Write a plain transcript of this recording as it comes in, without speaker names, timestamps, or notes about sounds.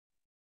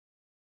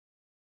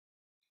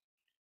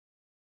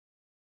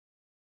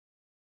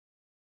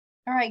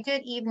All right,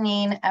 good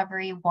evening,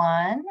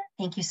 everyone.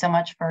 Thank you so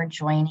much for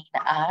joining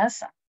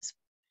us.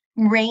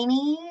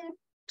 Rainy,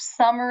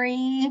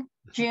 summery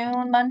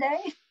June Monday.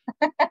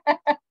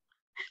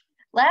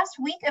 Last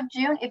week of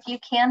June, if you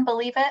can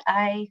believe it,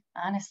 I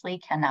honestly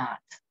cannot.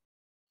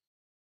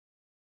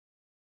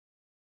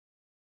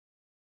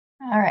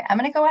 All right, I'm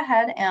going to go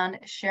ahead and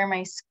share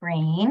my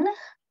screen.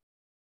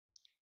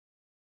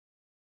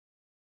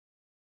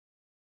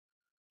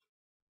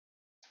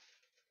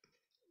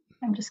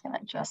 I'm just going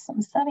to adjust some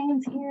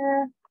settings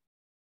here.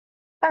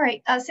 All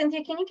right,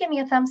 Cynthia, can you give me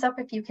a thumbs up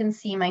if you can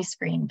see my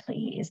screen,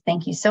 please?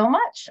 Thank you so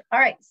much. All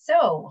right,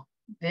 so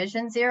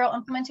Vision Zero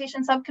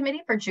Implementation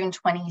Subcommittee for June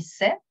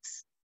 26th.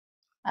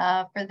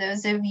 For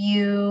those of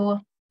you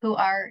who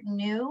are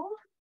new,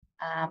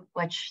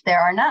 which there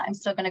are not, I'm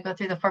still going to go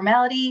through the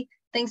formality.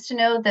 Things to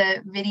know,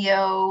 the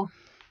video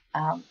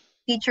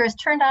feature is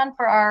turned on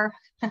for our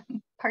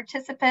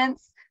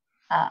participants,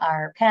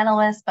 our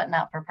panelists, but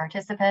not for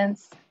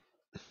participants.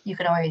 You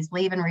can always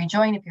leave and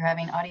rejoin if you're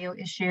having audio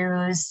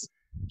issues.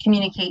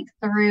 Communicate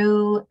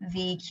through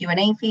the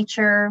Q&A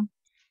feature,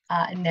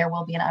 and there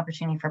will be an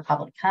opportunity for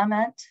public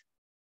comment.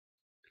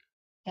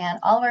 And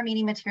all of our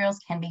meeting materials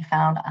can be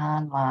found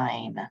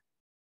online.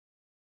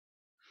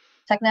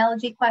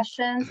 Technology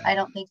questions. I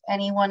don't think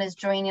anyone is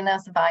joining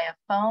us via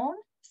phone,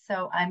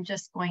 so I'm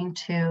just going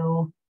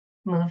to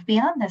move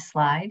beyond this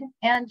slide.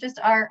 And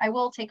I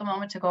will take a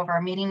moment to go over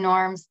our meeting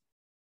norms.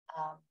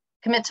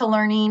 Commit to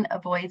learning,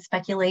 avoid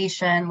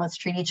speculation. Let's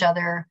treat each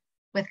other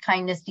with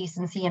kindness,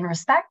 decency, and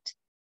respect.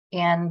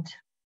 And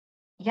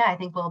yeah, I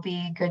think we'll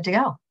be good to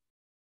go.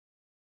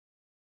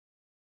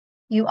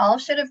 You all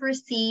should have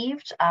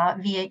received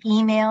via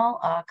email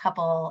a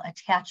couple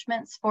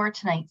attachments for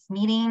tonight's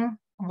meeting,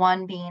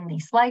 one being the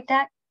slide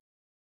deck,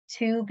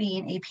 two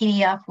being a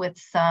PDF with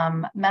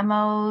some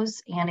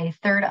memos, and a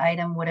third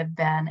item would have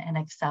been an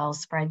Excel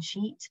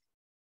spreadsheet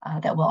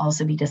that we'll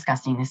also be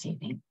discussing this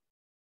evening.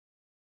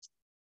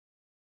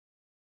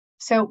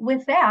 So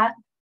with that,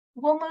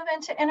 we'll move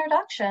into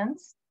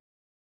introductions.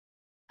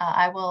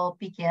 I will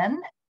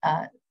begin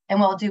and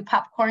we'll do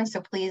popcorn.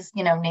 So please,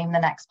 name the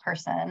next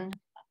person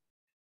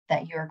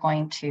that you're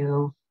going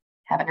to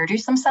have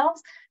introduce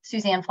themselves.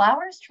 Suzanne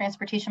Flowers,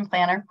 Transportation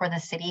Planner for the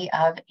City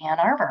of Ann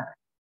Arbor.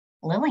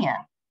 Lillian.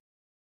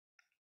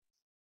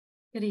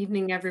 Good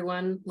evening,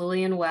 everyone.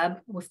 Lillian Webb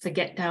with the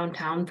Get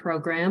Downtown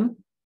program.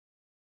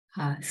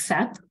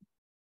 Seth.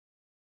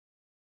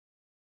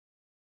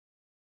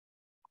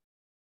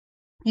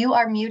 You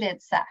are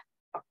muted, Seth.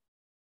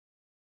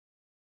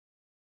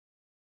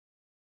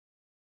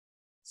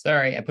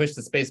 Sorry, I pushed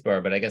the space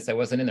bar, but I guess I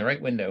wasn't in the right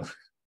window.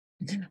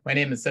 My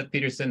name is Seth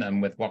Peterson.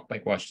 I'm with Walk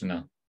Bike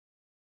Washtenaw.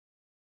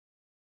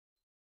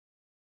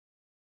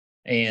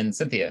 And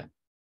Cynthia.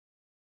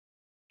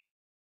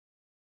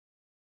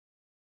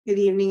 Good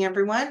evening,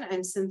 everyone.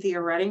 I'm Cynthia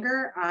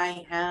Redinger.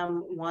 I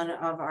am one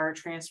of our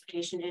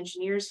transportation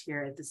engineers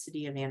here at the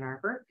City of Ann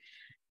Arbor,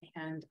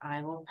 and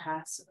I will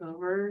pass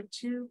over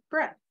to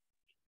Brett.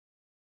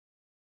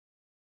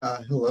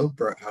 Hello,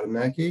 Brett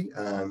Hadamaki.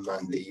 I'm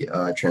on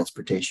the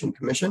Transportation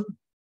Commission.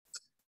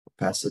 I'll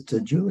pass it to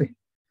Julie.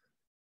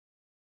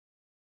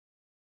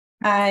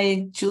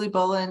 Hi, Julie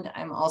Boland.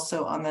 I'm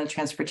also on the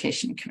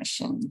Transportation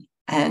Commission.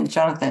 And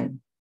Jonathan.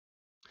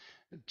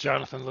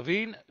 Jonathan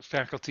Levine,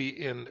 faculty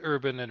in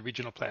Urban and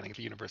Regional Planning at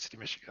the University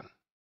of Michigan.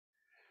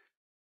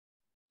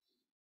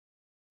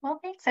 Well,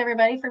 thanks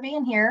everybody for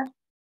being here.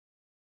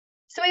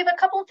 So we have a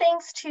couple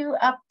things to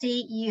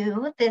update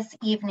you this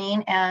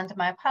evening, and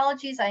my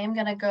apologies, I am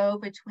going to go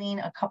between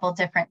a couple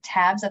different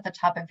tabs at the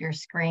top of your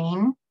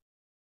screen.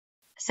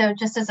 So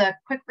just as a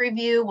quick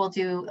review, we'll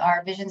do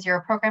our Vision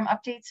Zero program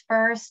updates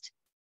first.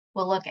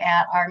 We'll look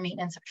at our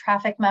maintenance of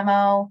traffic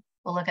memo.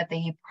 We'll look at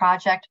the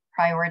project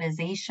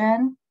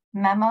prioritization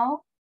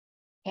memo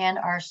and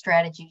our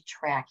strategy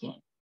tracking.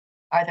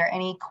 Are there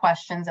any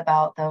questions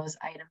about those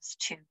items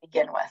to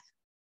begin with?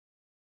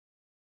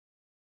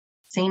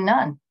 Seeing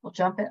none, we'll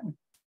jump in.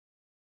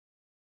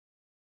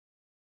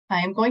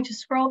 I am going to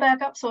scroll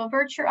back up, so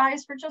avert your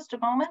eyes for just a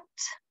moment.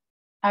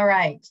 All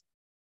right.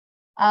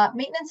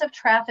 Maintenance of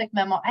traffic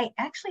memo. I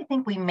actually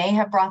think we may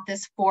have brought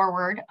this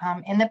forward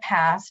in the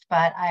past,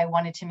 but I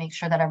wanted to make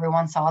sure that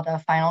everyone saw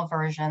the final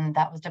version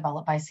that was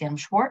developed by Sam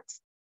Schwartz.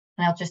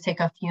 And I'll just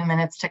take a few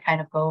minutes to kind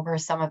of go over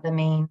some of the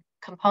main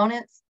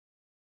components.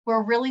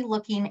 We're really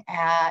looking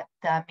at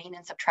the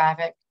maintenance of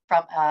traffic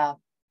from a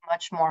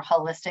much more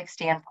holistic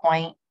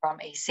standpoint, from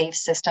a safe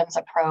systems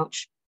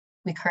approach.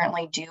 We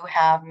currently do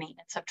have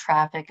maintenance of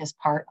traffic as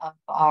part of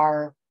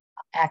our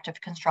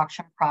active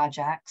construction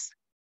projects.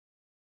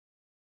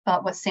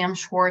 But what Sam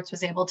Schwartz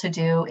was able to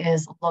do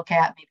is look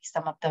at maybe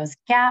some of those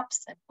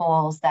gaps and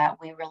holes that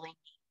we really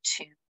need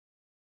to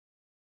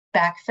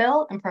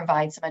backfill and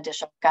provide some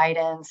additional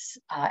guidance,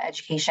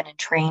 education and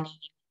training,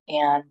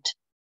 and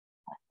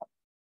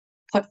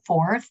put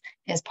forth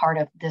as part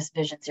of this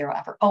Vision Zero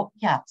effort. Oh,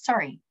 yeah,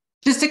 sorry.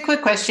 Just a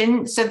quick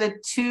question. So the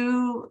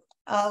two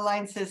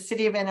lines says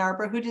City of Ann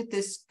Arbor. Who did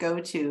this go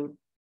to?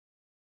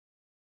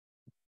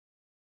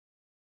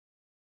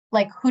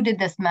 Like, who did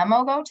this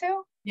memo go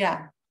to?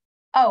 Yeah.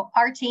 Oh,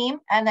 our team,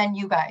 and then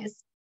you guys,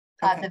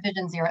 Okay. the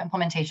Vision Zero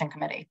Implementation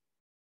Committee.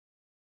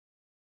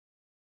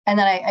 And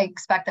then I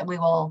expect that we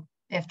will,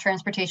 if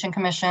Transportation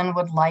Commission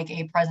would like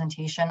a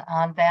presentation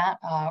on that,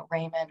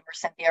 Raymond or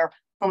Cynthia or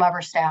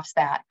whomever staffs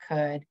that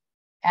could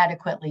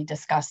adequately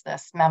discuss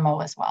this memo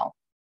as well.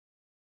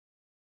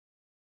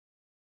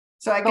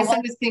 So I guess I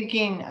was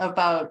thinking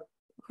about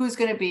who's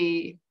going to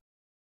be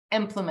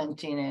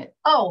implementing it.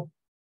 Oh,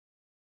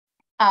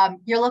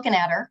 you're looking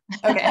at her.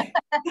 Okay.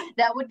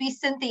 That would be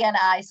Cynthia and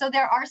I. So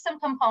there are some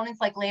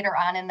components like later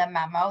on in the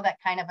memo that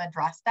kind of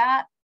address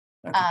that.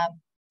 Okay.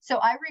 So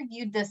I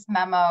reviewed this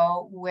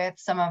memo with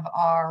some of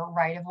our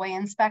right-of-way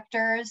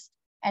inspectors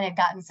and had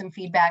gotten some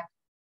feedback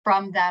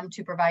from them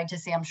to provide to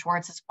Sam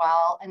Schwartz as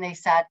well. And they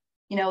said,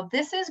 you know,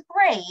 this is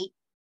great,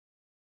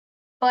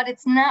 but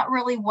it's not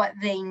really what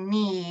they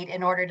need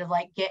in order to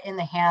like get in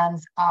the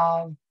hands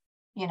of,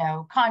 you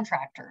know,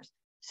 contractors.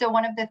 So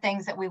one of the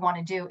things that we want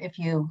to do, if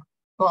you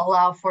will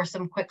allow for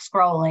some quick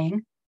scrolling,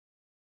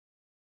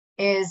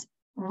 is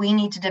we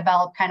need to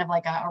develop kind of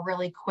like a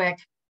really quick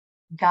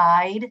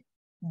guide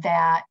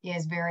that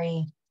is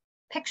very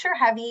picture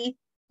heavy,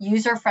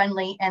 user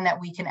friendly, and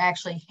that we can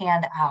actually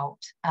hand out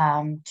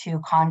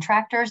to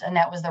contractors. And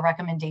that was the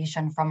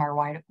recommendation from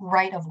our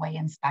right-of-way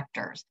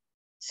inspectors.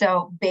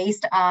 So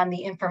based on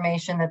the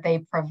information that they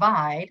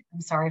provide,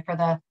 I'm sorry for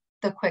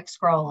the quick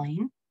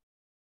scrolling.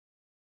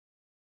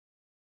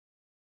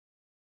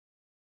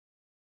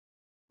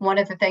 One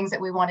of the things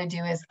that we want to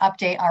do is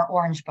update our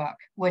Orange Book,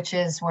 which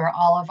is where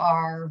all of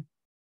our,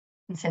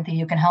 and Cynthia,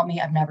 you can help me,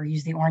 I've never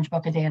used the Orange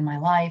Book a day in my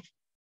life,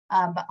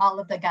 but all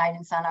of the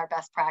guidance on our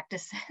best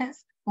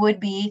practices would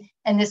be,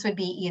 and this would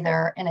be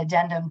either an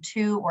addendum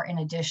to or in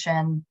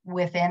addition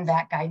within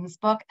that guidance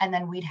book. And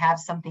then we'd have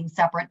something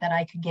separate that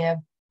I could give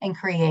and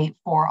create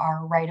for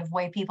our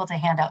right-of-way people to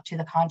hand out to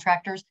the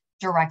contractors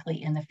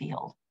directly in the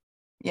field.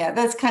 Yeah,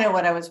 that's kind of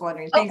what I was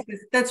wondering. Thanks.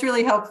 That's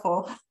really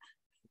helpful.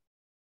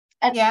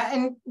 And yeah,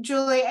 and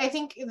Julie, I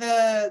think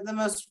the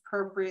most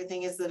appropriate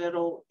thing is that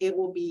it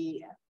will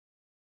be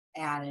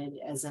added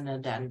as an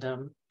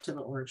addendum to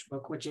the Orange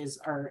Book, which is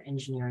our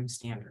engineering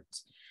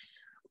standards.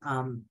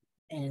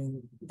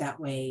 And that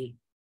way,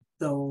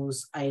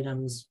 those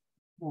items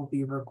will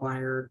be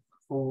required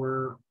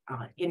for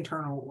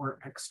internal or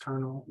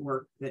external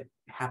work that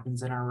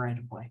happens in our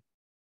right-of-way.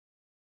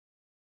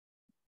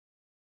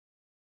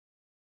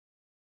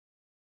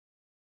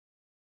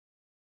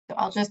 So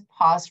I'll just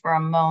pause for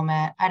a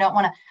moment. I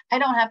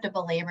don't have to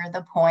belabor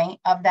the point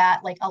of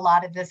that. Like a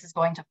lot of this is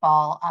going to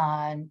fall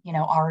on, you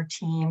know, our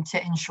team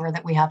to ensure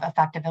that we have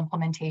effective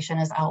implementation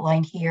as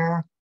outlined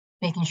here,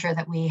 making sure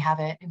that we have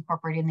it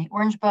incorporated in the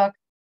Orange Book,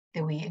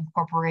 that we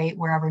incorporate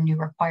wherever new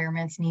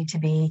requirements need to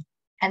be,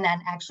 and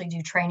then actually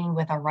do training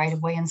with our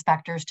right-of-way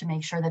inspectors to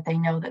make sure that they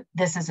know that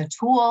this is a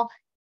tool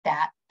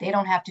that they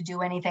don't have to do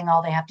anything.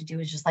 All they have to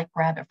do is just like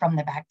grab it from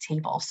the back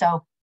table.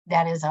 So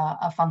that is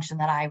a function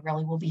that I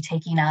really will be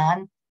taking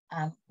on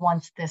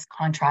once this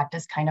contract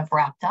is kind of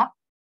wrapped up.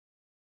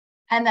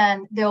 And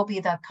then there'll be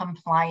the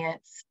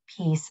compliance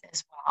piece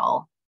as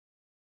well.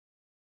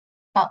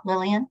 But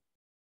Lillian?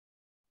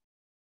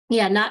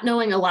 Yeah, not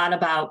knowing a lot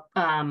about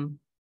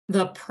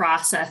the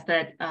process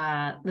that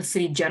the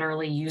city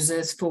generally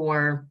uses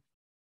for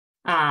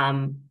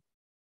kind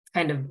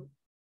of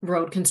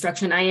road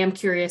construction. I am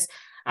curious,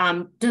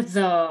 does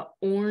the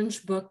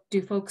Orange Book,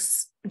 do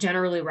folks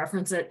generally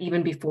reference it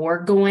even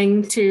before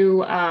going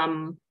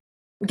to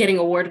getting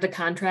awarded the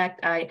contract?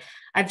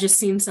 I've just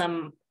seen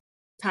some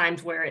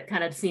times where it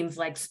kind of seems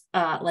like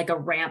a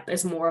ramp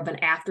is more of an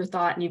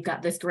afterthought, and you've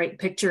got this great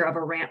picture of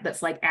a ramp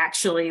that's like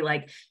actually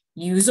like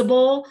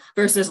usable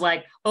versus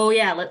like, oh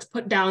yeah, let's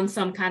put down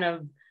some kind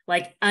of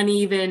like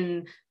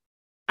uneven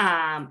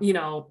you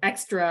know,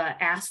 extra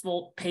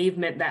asphalt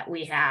pavement that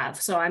we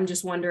have. So I'm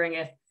just wondering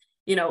if,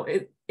 you know,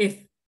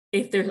 if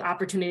there's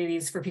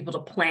opportunities for people to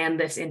plan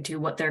this into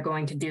what they're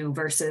going to do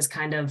versus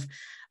kind of,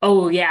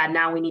 oh yeah,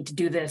 now we need to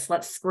do this,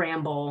 let's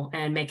scramble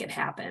and make it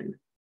happen.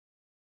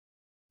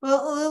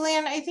 Well,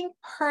 Lillian, I think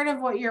part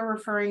of what you're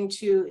referring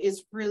to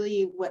is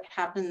really what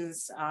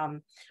happens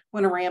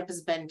when a ramp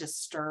has been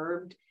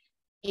disturbed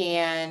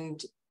and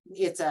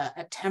it's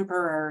a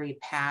temporary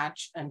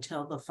patch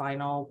until the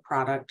final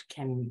product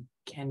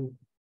can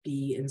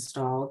be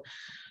installed.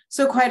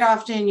 So quite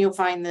often you'll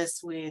find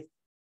this with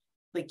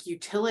like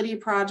utility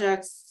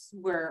projects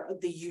where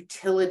the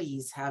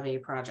utilities have a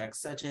project,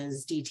 such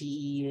as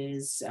DTE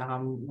is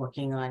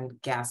working on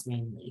gas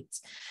main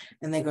leaks,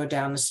 and they go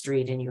down the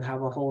street and you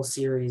have a whole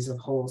series of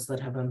holes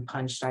that have been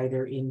punched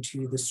either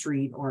into the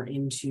street or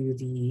into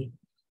the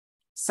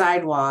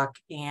sidewalk.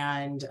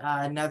 And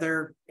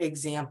another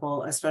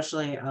example,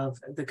 especially of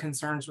the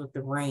concerns with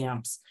the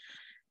ramps,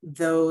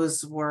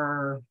 those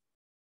were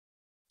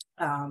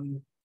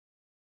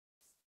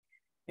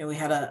you know, we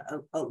had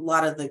a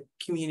lot of the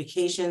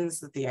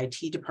communications that the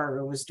IT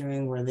department was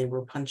doing where they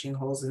were punching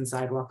holes in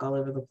sidewalk all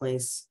over the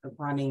place,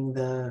 running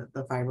the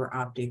fiber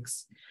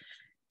optics.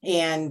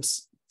 And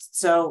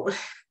so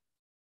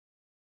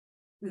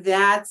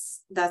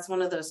that's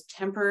one of those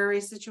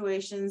temporary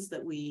situations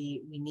that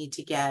we need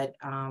to get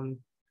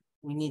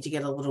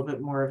a little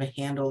bit more of a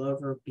handle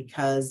over,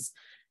 because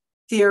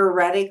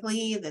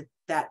theoretically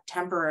that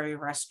temporary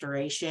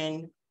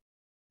restoration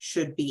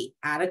should be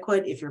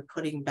adequate if you're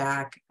putting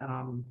back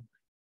an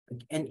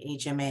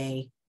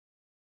HMA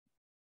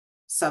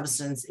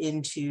substance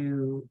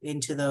into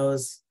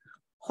those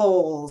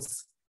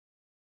holes.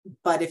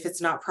 But if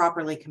it's not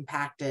properly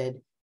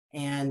compacted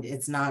and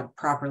it's not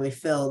properly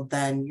filled,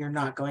 then you're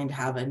not going to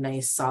have a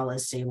nice, solid,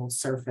 stable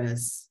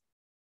surface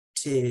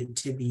to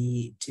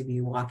be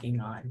walking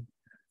on.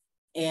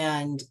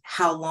 And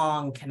how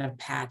long can a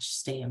patch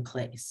stay in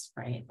place,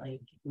 right?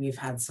 Like, we've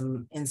had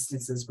some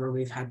instances where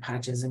we've had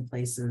patches in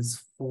places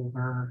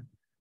for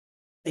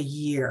a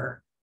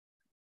year.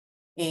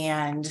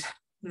 And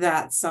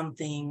that's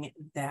something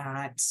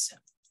that,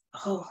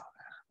 oh,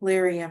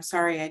 Larry, I'm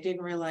sorry, I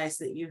didn't realize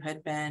that you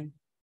had been,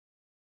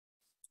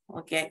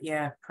 we'll get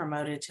you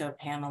promoted to a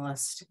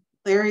panelist.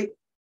 Larry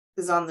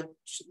is on the,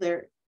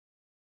 there.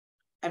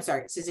 I'm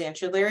sorry, Suzanne,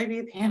 should Larry be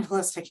a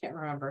panelist? I can't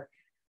remember.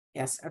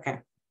 Yes, okay.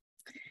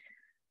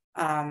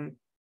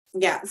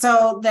 Yeah,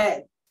 so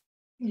that,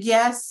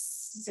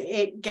 yes,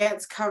 it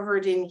gets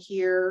covered in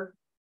here,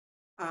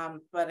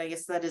 but I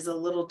guess that is a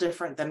little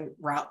different than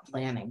route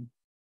planning.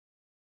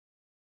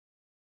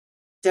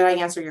 Did I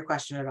answer your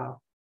question at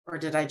all? Or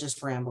did I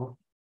just ramble?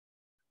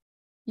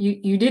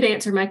 You did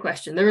answer my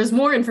question. There was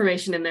more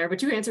information in there,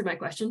 but you answered my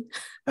question.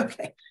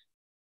 Okay.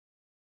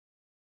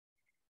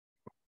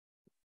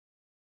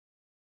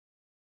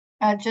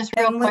 Just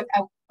real quick.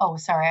 Oh,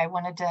 sorry. I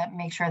wanted to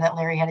make sure that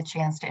Larry had a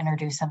chance to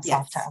introduce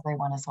himself to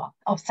everyone as well.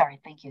 Oh, sorry.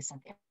 Thank you,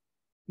 Cynthia.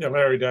 Yeah,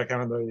 Larry Deck,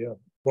 I'm on the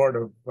board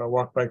of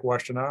Walk Bike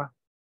Washtenaw.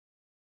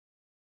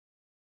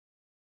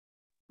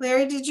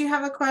 Larry, did you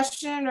have a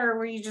question, or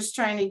were you just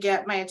trying to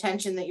get my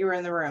attention that you were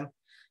in the room?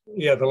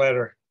 Yeah, the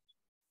latter.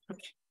 Okay,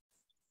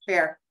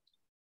 fair.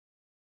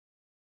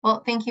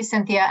 Well, thank you,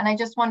 Cynthia. And I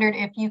just wondered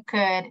if you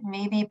could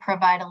maybe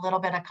provide a little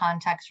bit of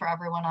context for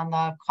everyone on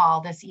the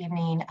call this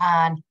evening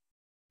on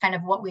kind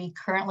of what we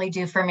currently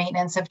do for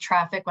maintenance of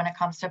traffic when it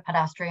comes to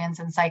pedestrians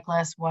and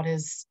cyclists. What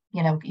is,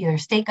 either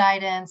state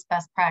guidance,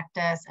 best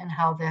practice, and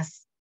how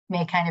this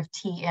may kind of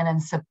tee in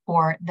and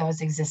support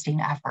those existing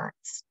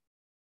efforts.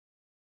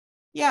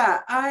 Yeah,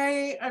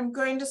 I'm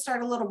going to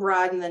start a little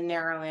broad and then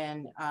narrow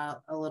in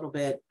a little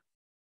bit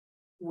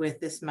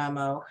with this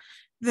memo.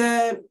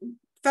 The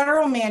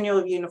Federal Manual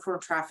of Uniform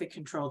Traffic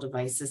Control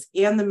Devices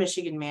and the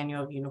Michigan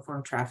Manual of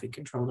Uniform Traffic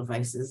Control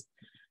Devices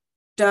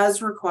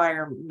does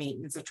require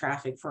maintenance of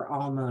traffic for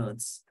all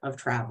modes of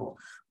travel,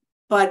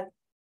 but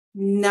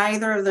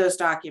neither of those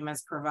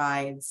documents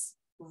provides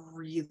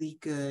really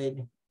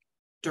good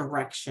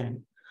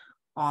direction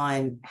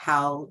on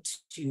how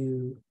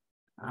to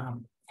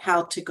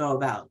go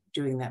about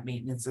doing that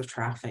maintenance of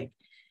traffic.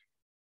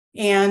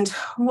 And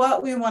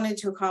what we wanted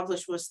to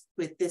accomplish was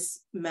with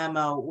this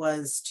memo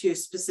was to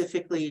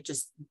specifically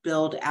just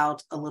build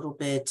out a little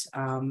bit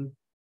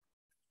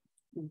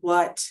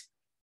what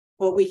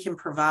we can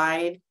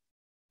provide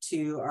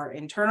to our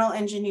internal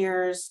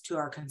engineers, to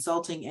our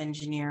consulting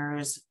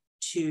engineers,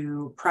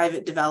 to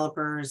private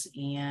developers,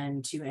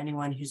 and to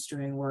anyone who's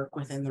doing work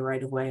within the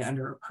right of way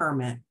under a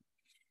permit,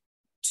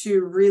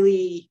 to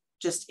really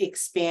just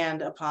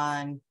expand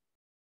upon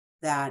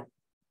that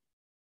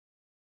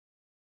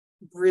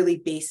really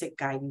basic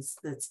guidance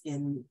that's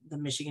in the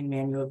Michigan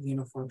Manual of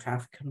Uniform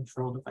Traffic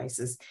Control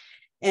Devices.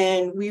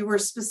 And we were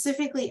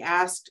specifically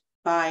asked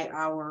by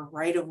our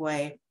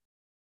right-of-way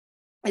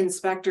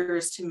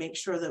inspectors to make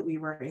sure that we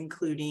were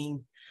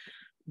including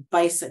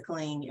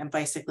bicycling and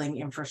bicycling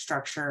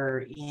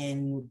infrastructure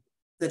in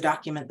the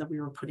document that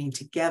we were putting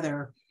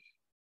together,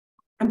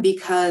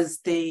 because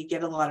they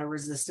get a lot of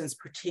resistance,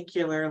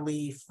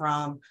 particularly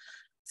from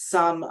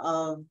some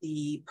of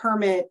the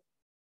permit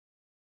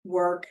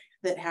work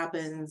that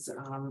happens.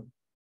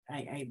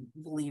 I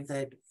believe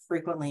that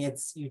frequently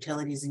it's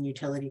utilities and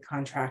utility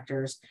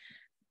contractors,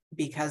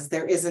 because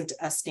there isn't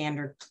a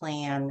standard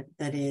plan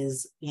that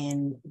is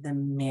in the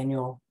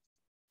manual.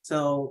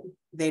 So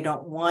they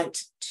don't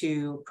want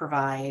to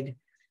provide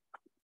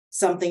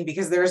something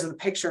because there isn't a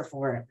picture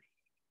for it.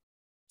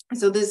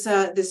 So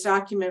this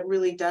document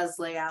really does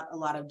lay out a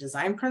lot of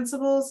design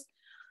principles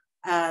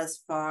as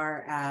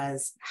far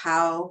as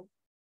how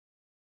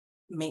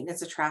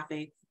maintenance of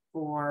traffic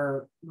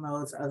for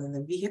modes other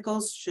than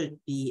vehicles should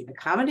be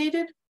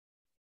accommodated,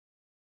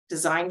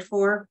 designed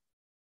for,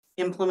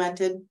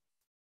 implemented.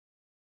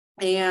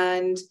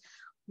 And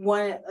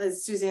one,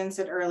 as Suzanne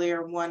said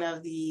earlier, one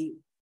of the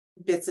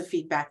bits of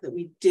feedback that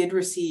we did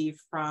receive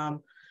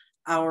from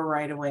our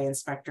right-of-way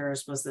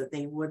inspectors was that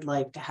they would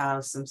like to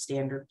have some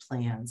standard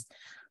plans.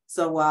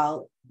 So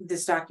while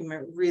this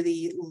document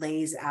really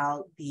lays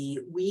out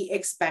we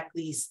expect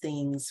these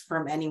things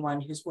from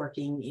anyone who's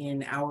working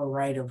in our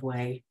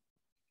right-of-way,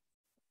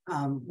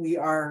 we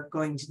are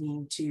going to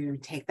need to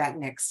take that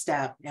next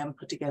step and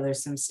put together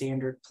some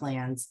standard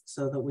plans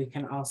so that we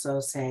can also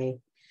say,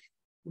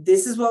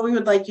 this is what we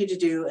would like you to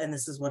do, and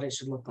this is what it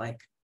should look like.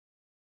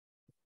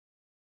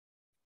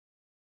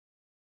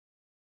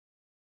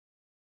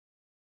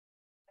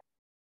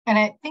 And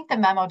I think the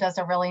memo does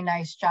a really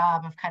nice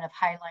job of kind of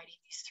highlighting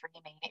these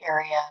three main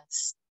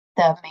areas,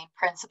 the main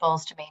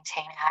principles to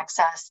maintain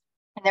access.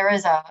 And there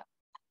is a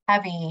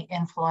heavy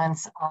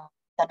influence of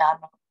the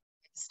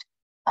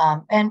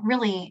non-motorized and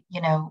really,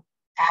 you know,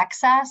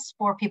 access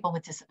for people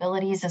with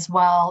disabilities as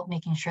well,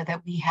 making sure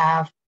that we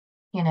have,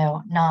 you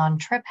know,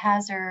 non-trip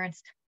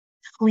hazards,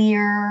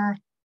 clear,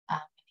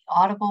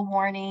 audible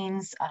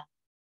warnings.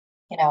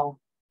 You know,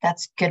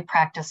 that's good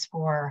practice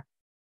for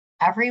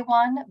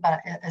everyone, but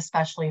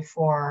especially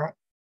for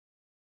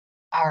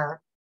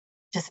our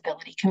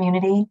disability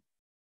community.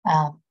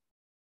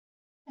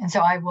 And so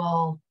I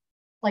will,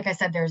 like I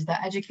said, there's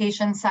the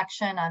education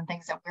section on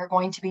things that we're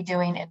going to be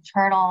doing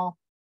internal,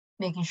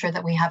 making sure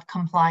that we have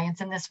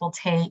compliance, and this will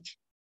take,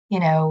 you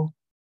know,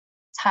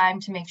 time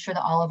to make sure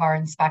that all of our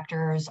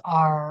inspectors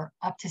are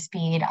up to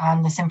speed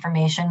on this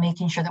information,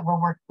 making sure that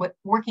we're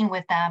working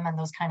with them on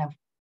those kind of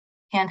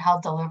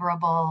handheld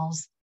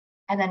deliverables,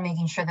 and then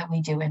making sure that we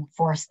do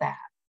enforce that.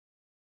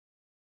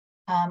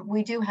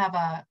 We do have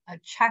a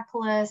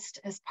checklist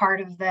as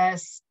part of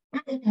this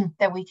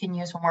that we can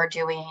use when we're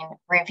doing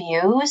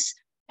reviews.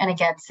 And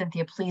again,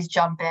 Cynthia, please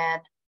jump in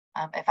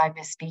if I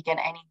misspeak in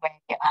any way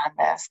on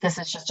this. This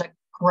is just a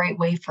great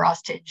way for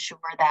us to ensure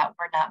that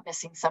we're not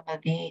missing some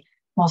of the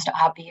most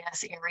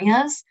obvious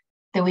areas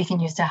that we can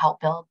use to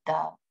help build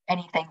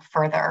anything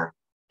further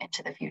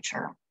into the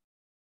future.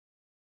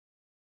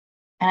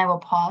 And I will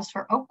pause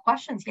for,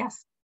 questions,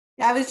 yes.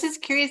 Yeah, I was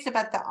just curious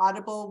about the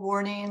audible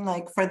warning,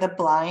 like for the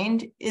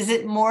blind. Is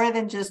it more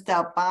than just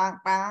a bonk,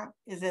 bonk?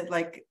 Is it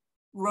like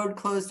road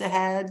closed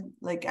ahead,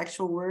 like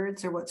actual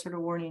words, or what sort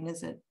of warning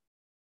is it?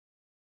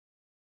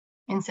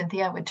 And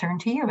Cynthia, I would turn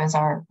to you as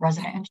our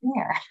resident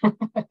engineer.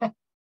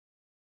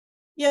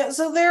 Yeah,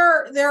 so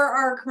there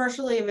are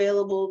commercially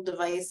available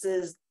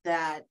devices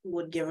that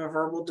would give a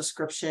verbal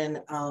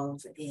description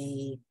of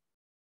a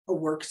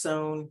work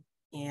zone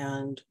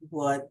and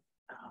what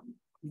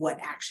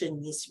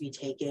action needs to be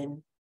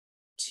taken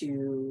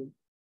to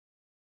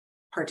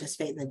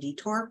participate in the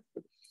detour.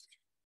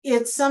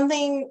 It's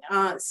something,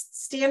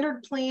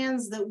 standard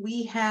plans that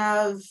we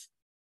have,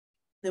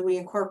 that we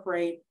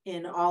incorporate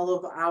in all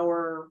of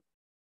our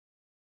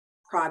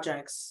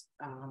projects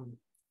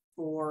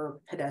for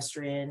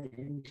pedestrian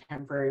and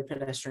temporary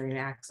pedestrian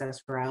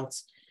access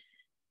routes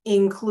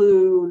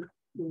include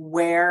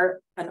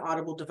where an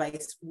audible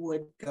device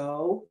would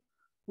go.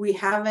 We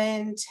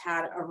haven't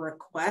had a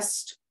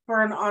request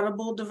for an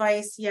audible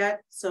device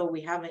yet, so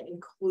we haven't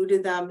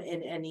included them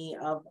in any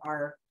of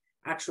our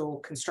actual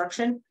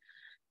construction,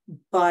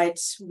 but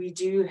we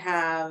do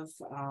have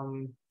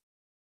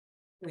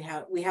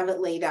we have it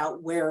laid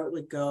out where it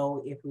would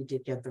go if we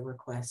did get the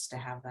request to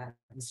have that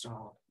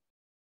installed.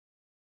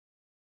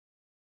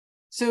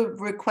 So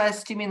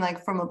request, you mean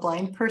like from a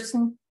blind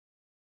person?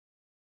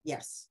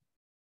 Yes.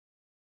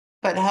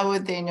 But how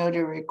would they know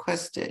to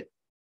request it?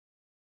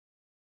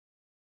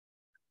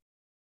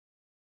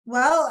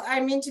 Well, I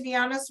mean, to be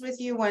honest with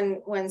you,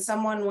 when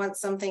someone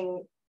wants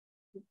something,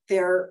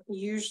 they're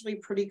usually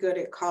pretty good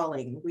at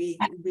calling. We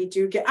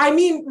do get, I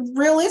mean,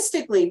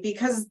 realistically,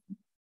 because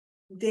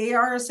they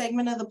are a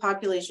segment of the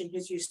population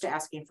who's used to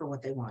asking for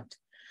what they want.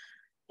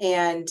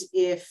 And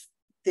if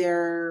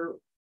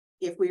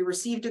we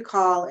received a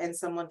call and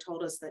someone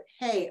told us that,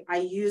 hey, I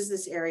use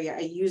this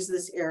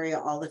area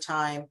all the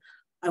time,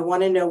 I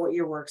want to know what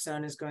your work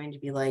zone is going to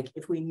be like.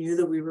 If we knew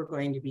that we were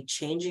going to be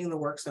changing the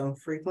work zone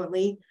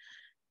frequently,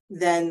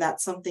 then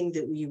that's something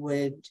that we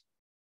would,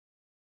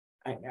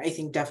 I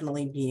think,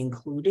 definitely be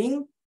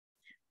including.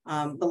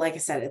 But like I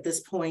said, at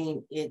this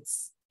point,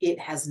 it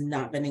has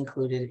not been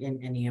included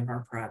in any of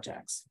our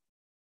projects.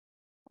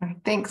 All right,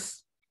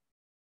 thanks.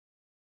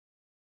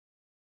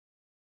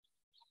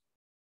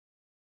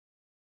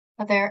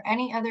 Are there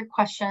any other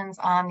questions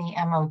on the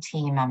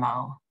MOT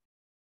memo?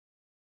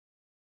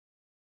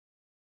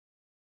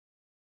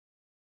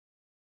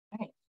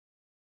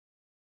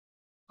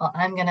 Well,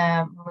 I'm going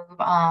to move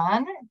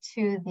on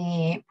to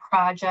the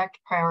project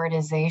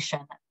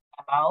prioritization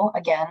memo,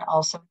 again,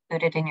 also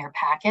included in your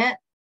packet.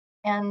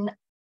 And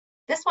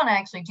this one I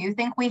actually do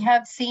think we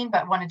have seen,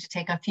 but wanted to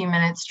take a few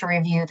minutes to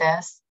review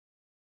this.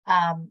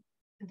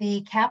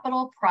 The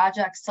capital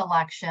project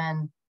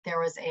selection, there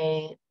was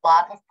a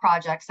lot of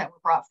projects that were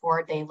brought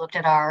forward. They looked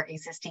at our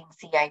existing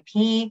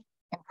CIP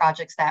and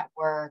projects that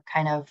were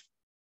kind of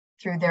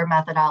through their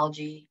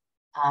methodology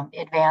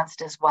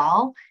advanced as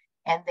well.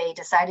 And they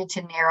decided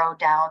to narrow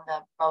down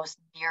the most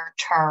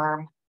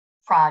near-term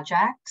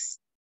projects.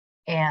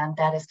 And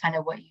that is kind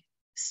of what you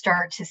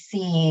start to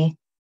see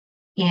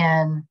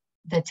in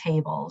the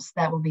tables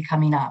that will be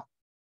coming up.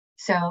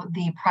 So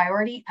the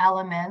priority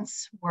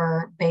elements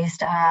were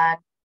based on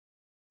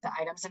the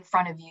items in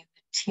front of you,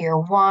 tier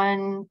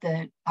 1,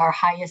 our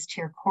highest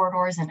tier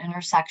corridors and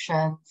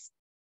intersections,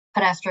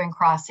 pedestrian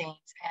crossings,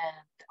 and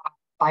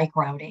bike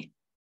routing.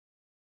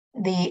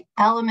 The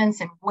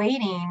elements in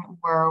weighting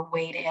were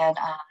weighed in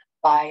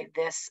by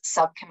this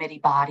subcommittee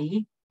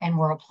body and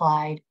were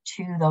applied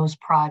to those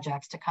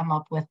projects to come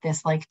up with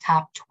this like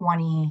top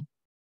 20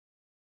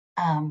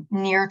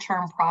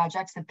 near-term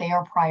projects that they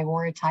are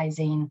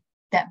prioritizing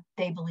that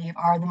they believe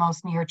are the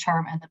most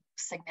near-term and the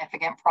most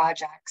significant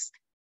projects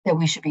that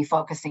we should be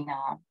focusing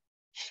on.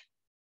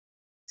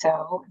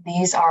 So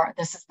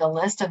this is the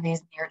list of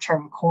these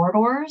near-term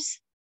corridors.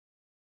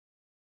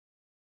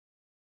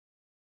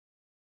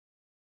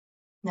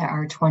 There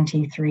are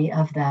 23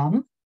 of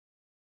them.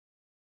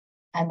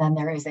 And then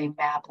there is a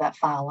map that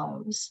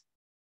follows.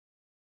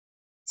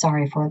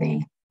 Sorry for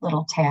the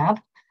little tab.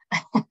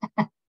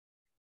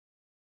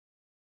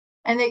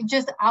 And they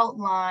just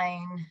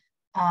outline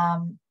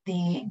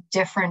the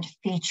different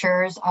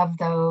features of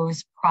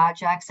those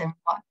projects and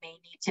what may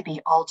need to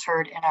be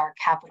altered in our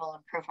capital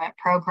improvement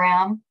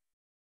program.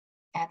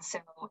 And so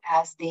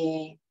as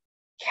the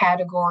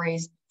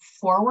categories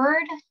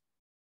forward,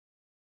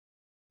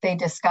 they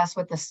discuss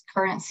what the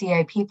current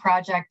CIP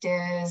project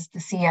is, the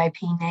CIP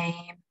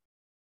name,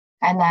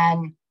 and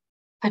then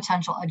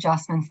potential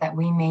adjustments that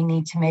we may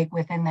need to make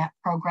within that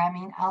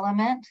programming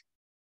element.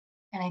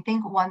 And I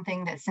think one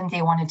thing that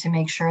Cynthia wanted to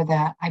make sure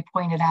that I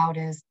pointed out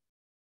is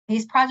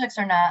these projects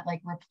are not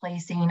like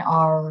replacing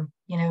our,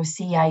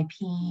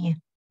 CIP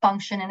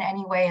function in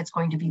any way. It's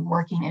going to be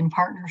working in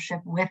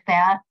partnership with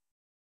that.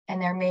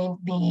 And there will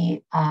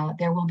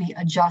be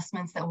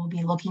adjustments that we'll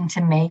be looking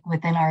to make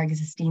within our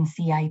existing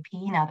CIP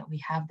now that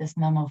we have this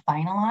memo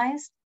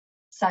finalized,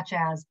 such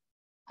as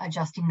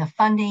adjusting the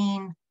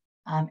funding,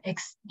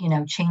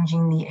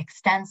 changing the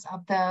extents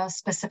of the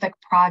specific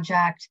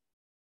project,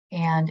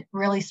 and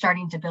really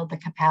starting to build the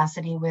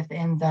capacity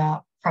within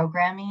the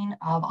programming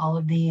of all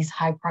of these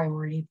high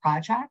priority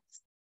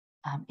projects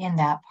in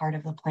that part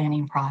of the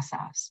planning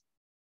process.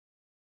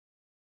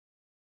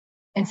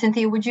 And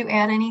Cynthia, would you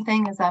add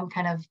anything as I'm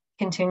kind of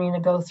continuing to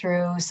go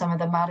through some of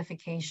the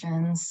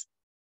modifications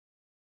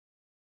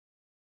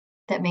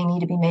that may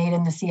need to be made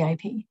in the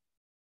CIP?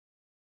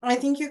 I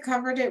think you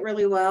covered it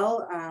really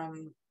well.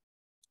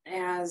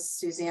 As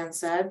Suzanne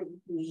said,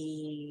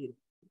 we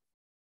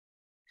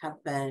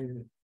have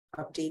been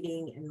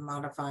updating and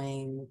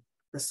modifying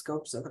the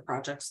scopes of the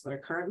projects that are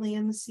currently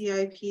in the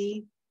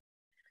CIP.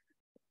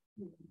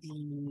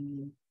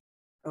 The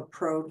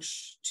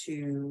approach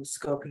to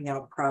scoping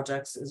out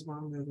projects as we're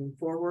moving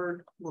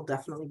forward will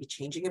definitely be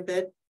changing a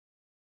bit.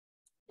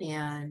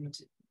 And,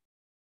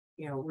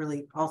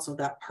 really also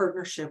that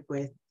partnership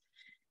with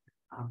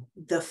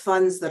the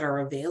funds that are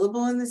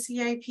available in the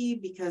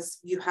CIP, because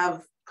you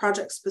have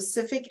project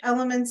specific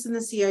elements in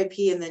the CIP,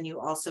 and then you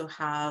also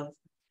have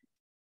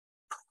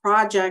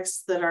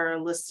projects that are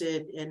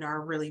listed and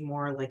are really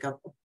more like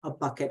a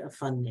bucket of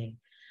funding.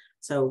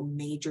 So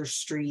major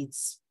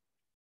streets,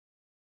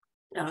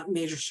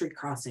 major street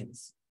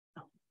crossings,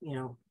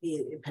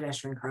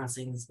 pedestrian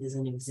crossings is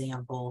an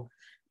example.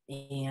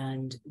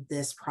 And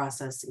this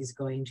process is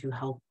going to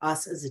help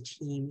us as a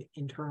team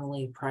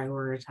internally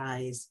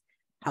prioritize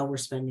how we're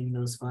spending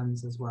those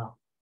funds as well.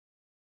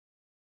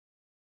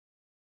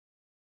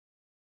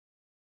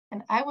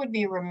 And I would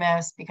be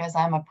remiss, because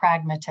I'm a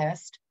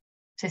pragmatist,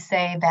 to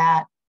say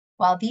that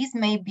while these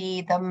may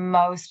be the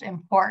most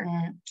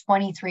important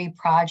 23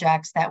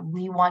 projects that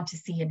we want to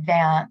see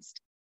advanced,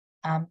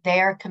 they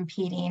are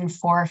competing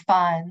for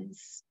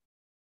funds,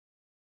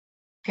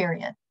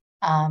 period.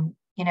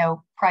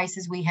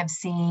 Prices we have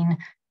seen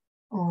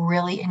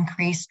really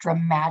increase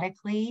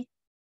dramatically.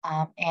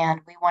 And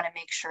we want to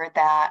make sure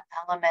that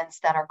elements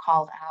that are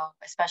called out,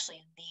 especially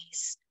in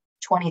these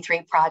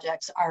 23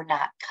 projects, are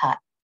not cut.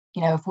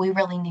 If we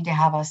really need to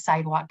have a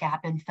sidewalk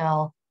gap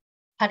infill,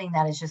 cutting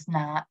that is just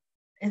not,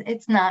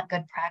 it's not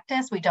good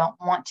practice. We don't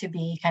want to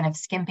be kind of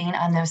skimping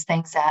on those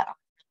things that are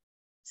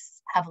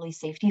heavily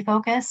safety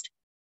focused.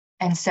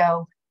 And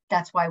so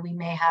that's why we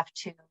may have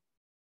to,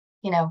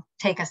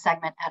 take a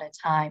segment at a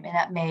time. And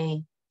that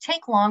may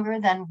take longer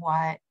than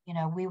what,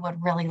 we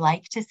would really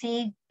like to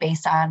see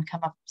based on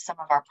some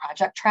of our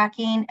project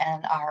tracking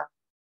and our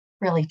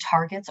really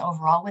targets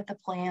overall with the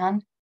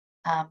plan.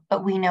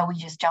 But we know we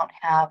just don't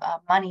have a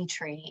money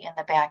tree in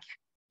the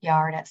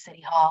backyard at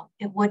City Hall.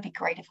 It would be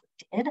great if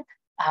we did.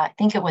 I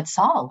think it would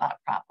solve a lot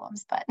of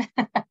problems, but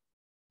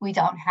we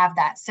don't have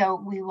that. So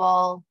we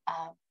will,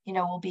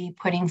 we'll be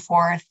putting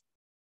forth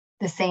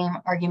the same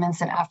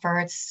arguments and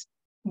efforts,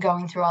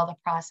 going through all the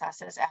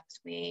processes as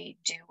we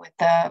do with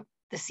the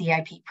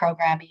CIP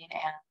programming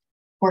and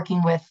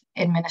working with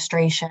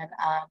administration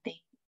on the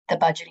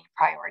budgeting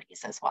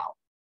priorities as well.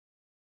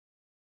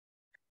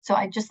 So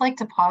I'd just like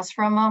to pause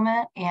for a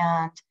moment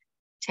and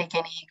take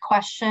any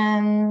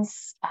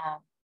questions,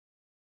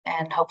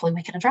 and hopefully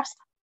we can address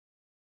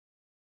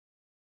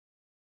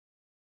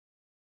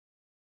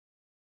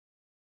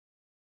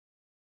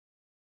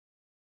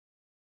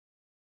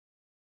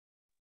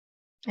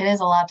them. It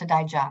is a lot to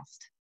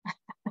digest.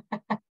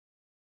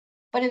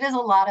 But it is a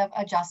lot of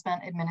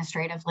adjustment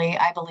administratively,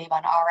 I believe,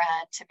 on our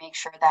end to make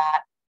sure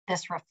that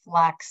this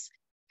reflects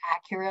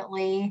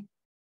accurately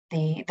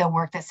the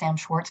work that Sam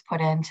Schwartz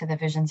put into the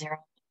Vision Zero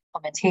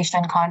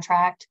implementation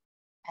contract,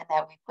 and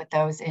that we put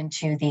those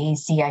into the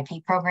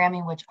CIP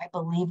programming, which I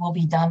believe will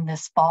be done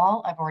this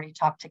fall. I've already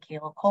talked to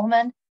Caleb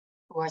Coleman,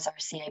 who is our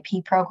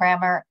CIP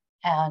programmer,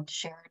 and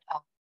shared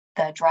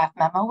the draft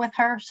memo with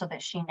her so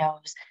that she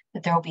knows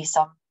that there will be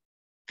some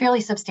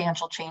fairly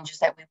substantial changes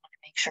that we want to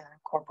make sure are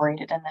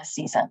incorporated in this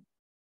season.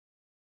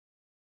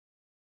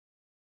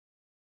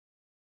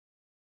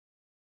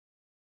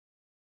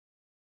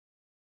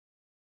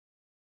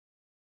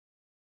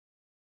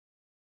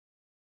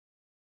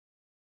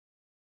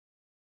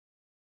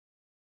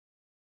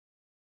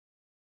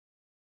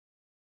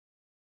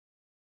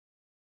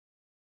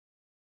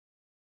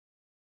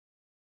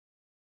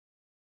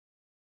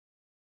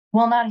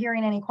 Well, not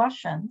hearing any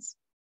questions,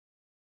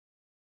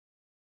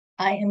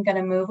 I am going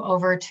to move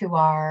over to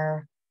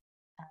our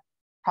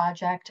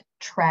project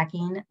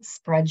tracking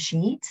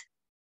spreadsheet.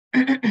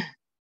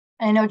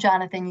 I know,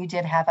 Jonathan, you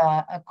did have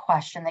a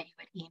question that you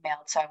had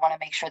emailed, so I want to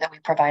make sure that we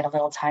provide a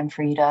little time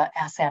for you to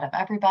ask that of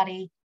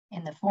everybody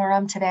in the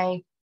forum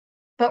today.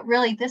 But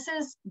really, this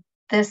is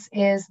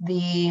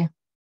the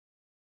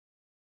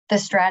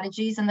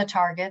strategies and the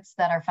targets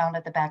that are found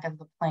at the back of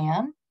the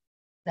plan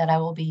that I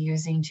will be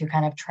using to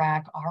kind of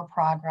track our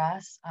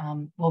progress.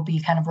 We'll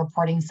be kind of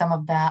reporting some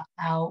of that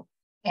out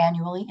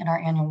annually in our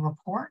annual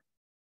report.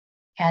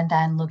 And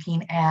then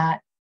looking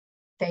at,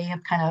 they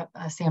have kind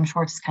of, Sam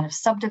Schwartz has kind of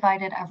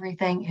subdivided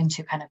everything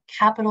into kind of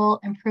capital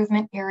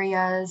improvement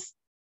areas,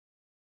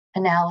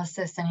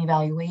 analysis and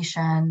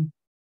evaluation,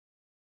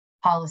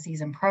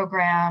 policies and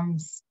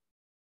programs,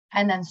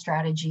 and then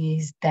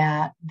strategies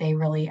that they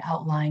really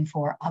outline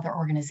for other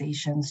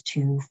organizations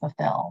to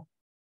fulfill,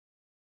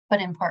 but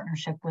in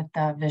partnership with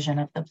the vision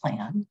of the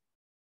plan.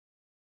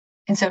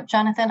 And so,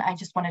 Jonathan, I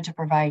just wanted to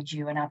provide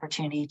you an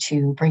opportunity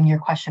to bring your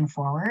question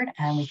forward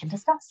and we can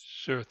discuss.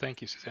 Sure,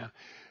 thank you, Suzanne.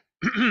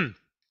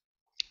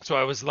 So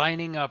I was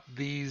lining up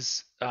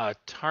these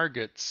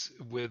targets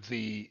with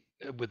the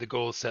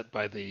goals set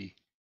by the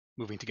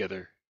Moving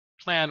Together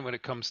plan when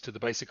it comes to the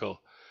bicycle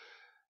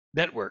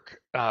network.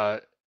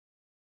 The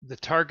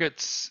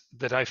targets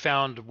that I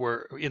found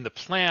were in the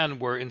plan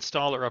were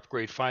install or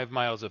upgrade 5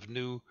 miles of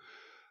new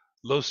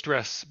low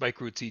stress bike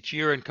routes each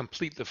year and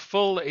complete the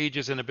full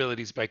Ages and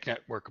Abilities bike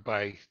network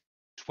by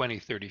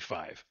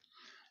 2035.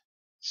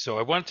 So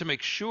I wanted to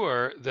make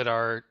sure that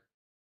our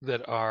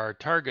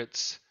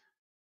targets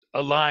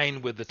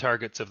align with the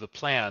targets of the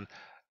plan.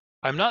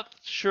 I'm not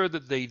sure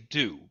that they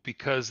do,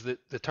 because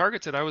the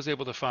targets that I was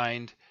able to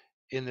find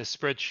in this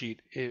spreadsheet,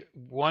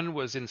 one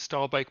was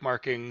install bike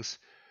markings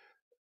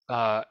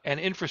and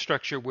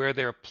infrastructure where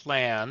they're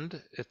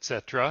planned,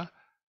 etc.,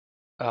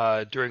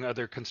 during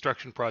other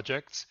construction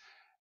projects.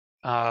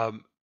 Oh,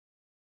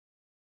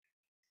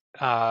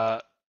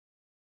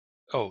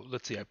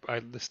 let's see. I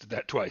listed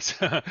that twice.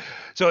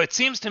 So it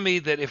seems to me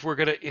that if we're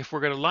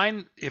gonna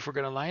line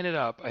it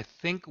up, I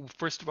think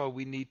first of all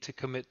we need to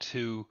commit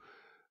to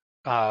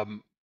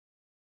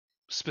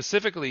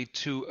specifically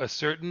to a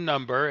certain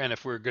number, and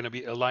if we're going to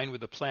be aligned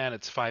with the plan,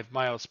 it's 5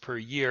 miles per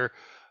year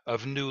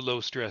of new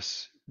low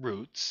stress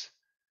routes,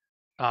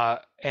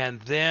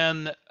 and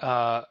then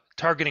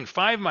targeting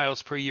 5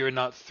 miles per year,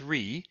 not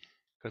 3,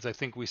 because I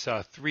think we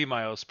saw 3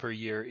 miles per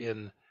year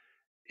in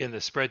the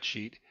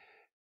spreadsheet.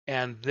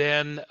 And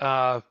then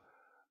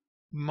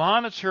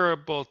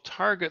monitorable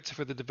targets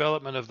for the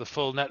development of the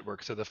full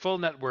network. So the full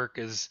network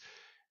is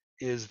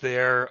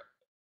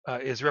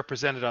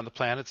represented on the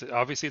plan. It's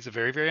obviously it's a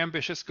very, very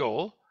ambitious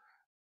goal.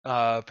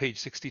 Page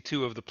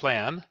 62 of the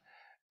plan,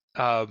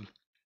 and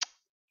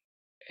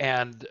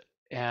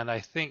I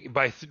think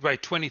by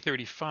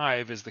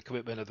 2035 is the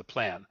commitment of the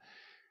plan.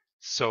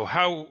 So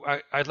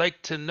I'd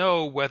like to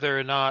know whether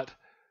or not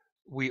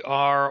we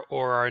are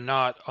or are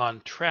not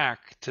on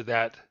track to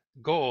that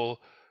goal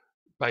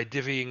by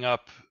divvying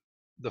up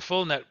the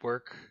full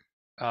network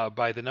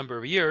by the number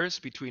of years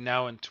between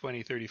now and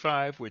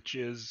 2035, which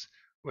is,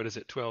 what is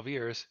it, 12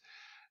 years.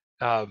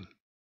 And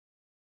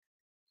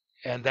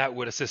that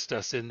would assist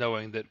us in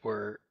knowing that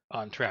we're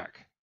on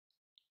track.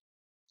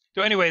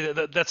 So anyway,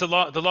 that's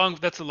the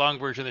long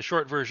version. The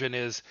short version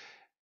is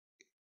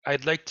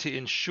I'd like to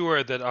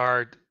ensure that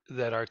our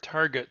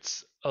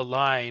targets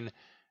align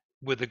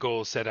with the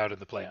goals set out in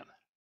the plan.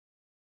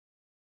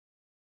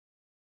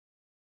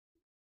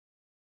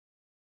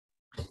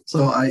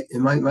 So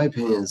in my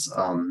opinion is,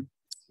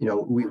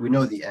 we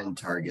know the end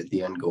target,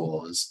 the end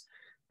goal is,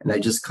 and I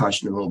just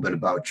caution a little bit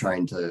about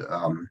trying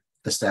to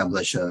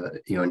establish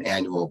an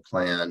annual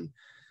plan.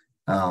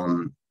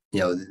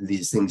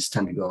 These things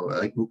tend to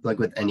go like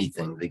with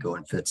anything, they go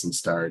in fits and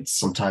starts.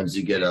 Sometimes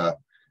you get a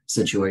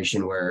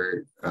situation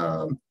where,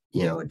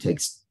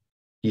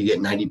 you get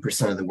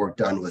 90% of the work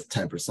done with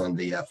 10% of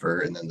the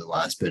effort, and then the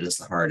last bit is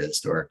the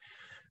hardest, or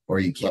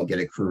you can't get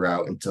a crew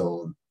out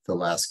until the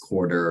last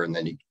quarter, and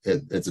then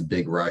it's a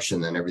big rush,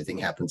 and then everything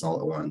happens all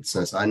at once.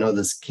 So I know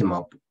this came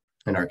up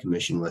in our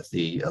commission with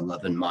the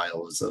 11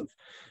 miles of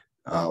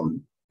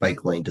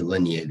bike lane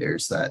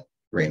delineators that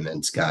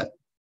Raymond's got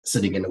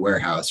sitting in the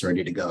warehouse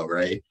ready to go,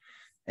 right?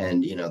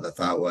 And the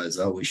thought was,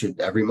 we should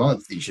every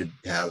month you should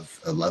have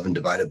 11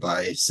 divided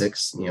by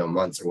 6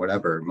 months or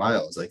whatever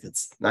miles. Like,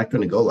 it's not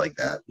going to go like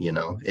that.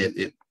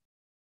 It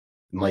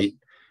might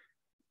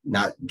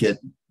not get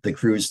the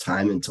crew's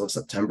time until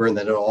September, and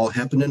then it'll all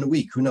happen in a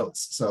week. Who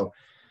knows? So,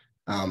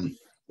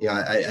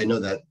 I know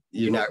that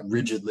you're not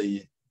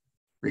rigidly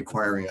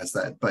requiring us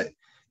that, but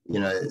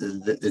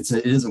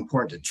it is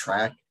important to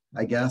track,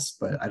 I guess,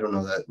 but I don't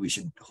know that we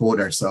should hold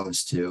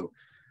ourselves to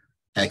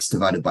X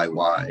divided by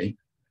Y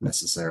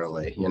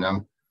necessarily,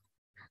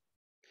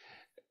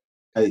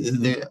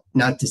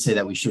 not to say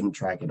that we shouldn't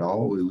track it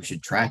all. We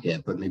should track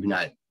it, but maybe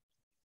not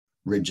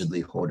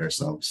rigidly hold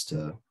ourselves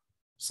to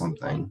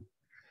something.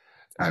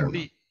 I don't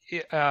know.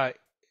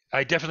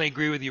 I definitely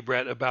agree with you,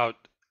 Brett, about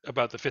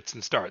the fits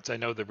and starts. I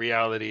know the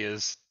reality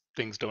is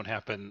things don't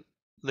happen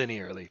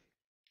linearly.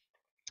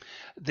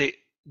 The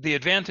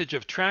advantage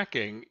of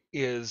tracking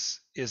is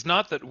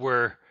not that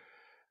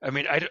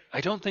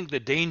I don't think the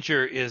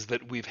danger is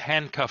that we've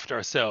handcuffed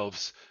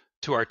ourselves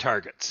to our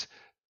targets.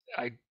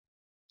 I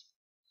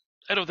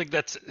don't think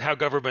that's how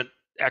government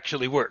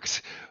actually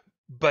works.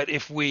 But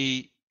if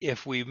we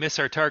miss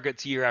our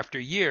targets year after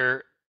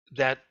year,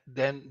 that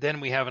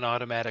then we have an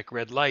automatic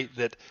red light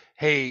that,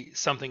 hey,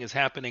 something is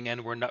happening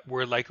and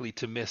we're likely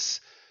to miss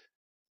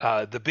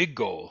the big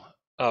goal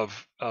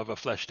of a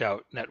fleshed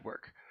out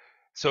network.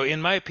 So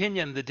in my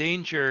opinion, the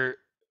danger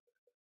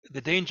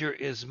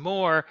is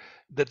more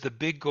that the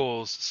big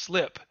goals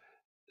slip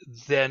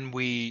than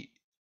we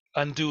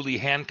unduly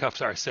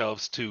handcuff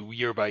ourselves to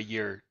year by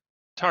year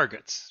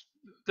targets.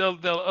 They'll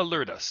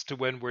alert us to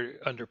when we're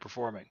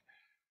underperforming.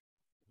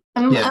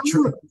 I'm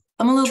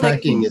a little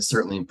tracking is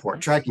certainly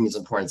important. Tracking is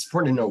important. It's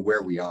important to know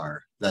where we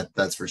are.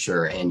 That's for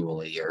sure,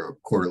 annually or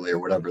quarterly or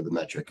whatever the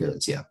metric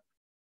is. Yeah,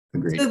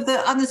 agreed. So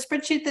on the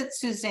spreadsheet that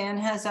Suzanne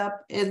has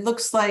up, it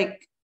looks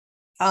like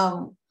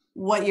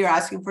what you're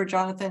asking for,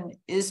 Jonathan,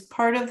 is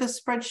part of the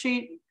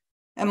spreadsheet.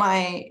 Am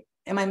I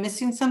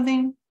missing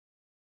something?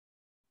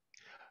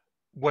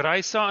 What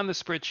I saw on the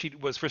spreadsheet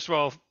was, first of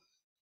all,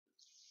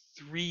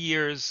 3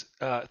 years,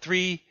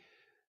 3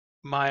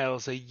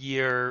 miles a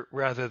year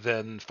rather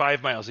than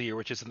 5 miles a year,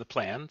 which is in the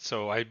plan.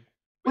 So I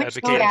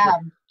advocated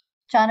for.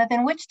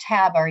 Jonathan, which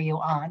tab are you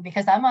on?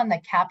 Because I'm on the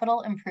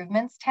capital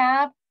improvements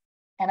tab,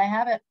 and I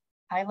have it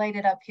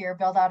highlighted up here: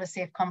 build out a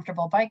safe,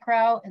 comfortable bike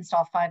route,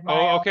 install 5 miles.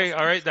 Oh, okay,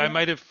 all right. I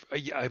might have.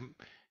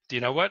 Do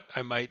you know what?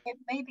 I might.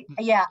 Maybe,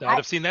 yeah. Not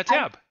have seen that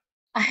tab.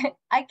 I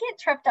get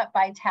tripped up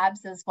by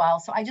tabs as well,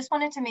 so I just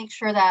wanted to make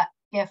sure that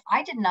if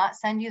I did not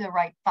send you the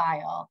right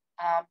file,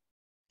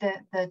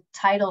 the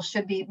title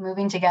should be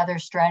moving together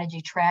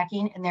strategy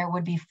tracking, and there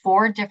would be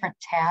 4 different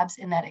tabs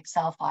in that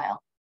Excel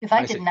file. If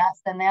I did not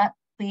send that,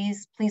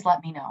 please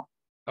let me know.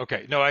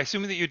 Okay, no, I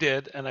assume that you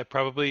did, and I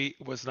probably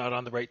was not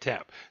on the right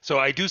tab. So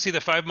I do see the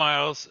 5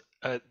 miles.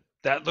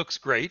 That looks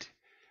great.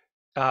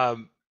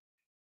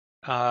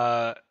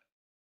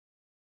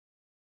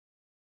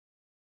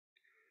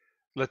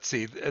 Let's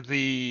see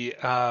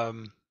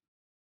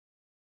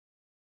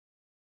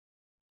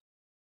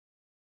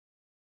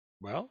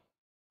well,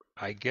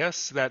 I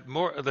guess that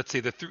more. Let's see,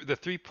 the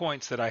 3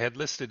 points that I had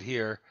listed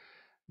here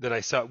that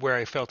I saw where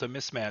I felt a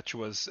mismatch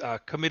was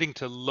committing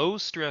to low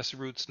stress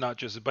routes, not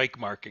just bike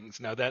markings.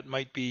 Now that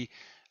might be,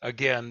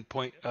 again,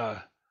 point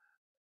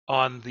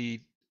on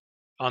the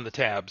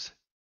tabs.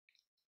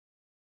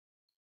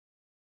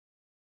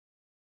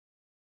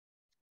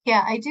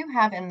 Yeah, I do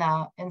have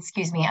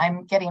excuse me,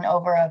 I'm getting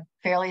over a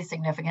fairly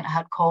significant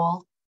head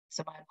cold,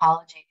 so my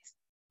apologies.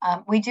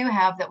 We do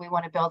have that we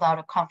want to build out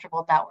a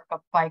comfortable network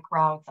of bike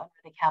routes under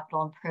the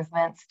capital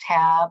improvements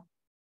tab,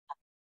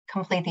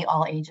 complete the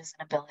all ages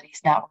and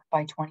abilities network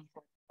by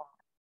 2035.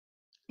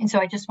 And so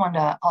I just wanted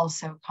to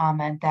also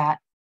comment that,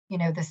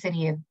 the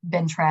city have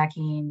been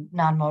tracking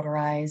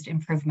non-motorized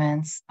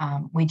improvements.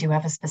 We do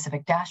have a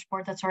specific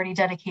dashboard that's already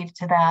dedicated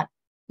to that.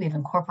 We've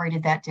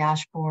incorporated that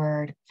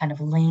dashboard kind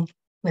of link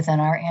within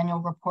our annual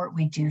report.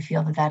 We do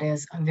feel that that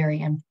is a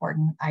very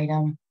important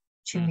item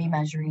to be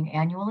measuring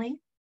annually.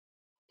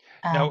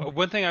 Now,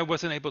 one thing I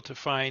wasn't able to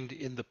find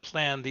in the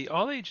plan, the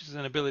All Ages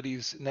and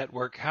Abilities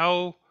Network,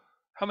 how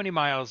many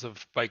miles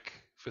of bike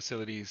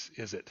facilities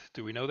is it?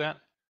 Do we know that?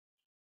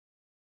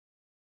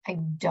 I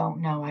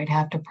don't know. I'd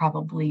have to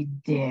probably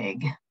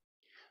dig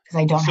because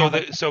I don't have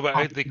it. So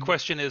the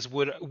question is,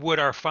 would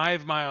our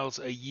 5 miles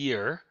a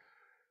year,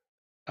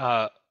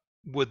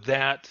 is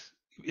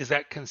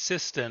that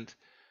consistent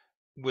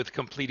with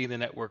completing the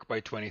network by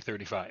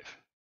 2035?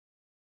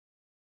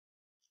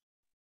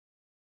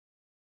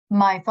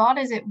 My thought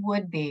is it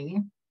would be,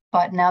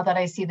 but now that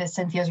I see that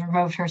Cynthia's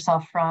removed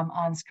herself from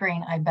on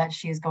screen, I bet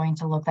she is going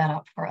to look that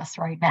up for us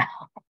right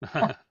now.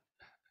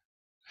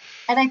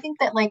 And I think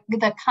that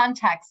the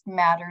context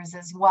matters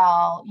as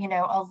well.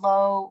 A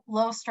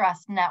low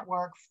stress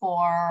network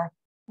for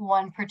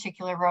one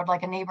particular road,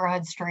 like a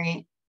neighborhood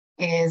street,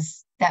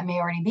 that may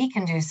already be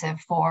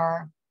conducive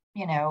for,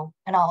 an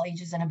all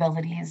ages and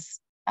abilities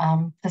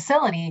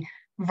facility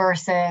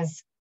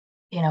versus,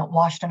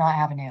 Washtenaw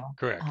Avenue.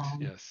 Correct.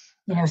 Yes.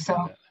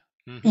 So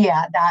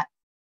yeah,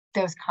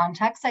 those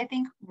contexts I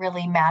think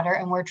really matter,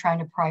 and we're trying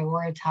to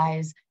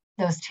prioritize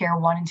those tier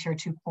 1 and tier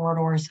 2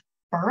 corridors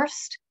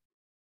first.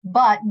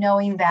 But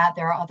knowing that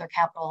there are other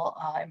capital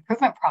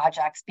improvement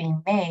projects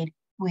being made,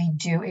 we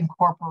do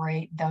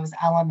incorporate those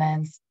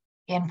elements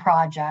in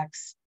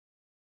projects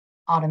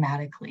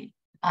automatically.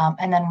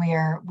 And then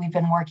we've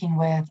been working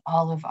with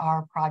all of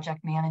our project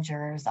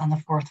managers on the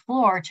 4th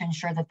floor to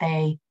ensure that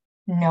they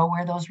know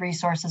where those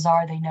resources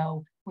are. They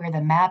know where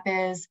the map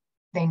is.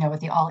 They know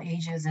what the All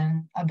Ages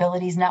and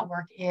Abilities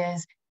Network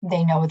is.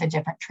 They know what the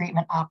different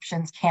treatment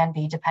options can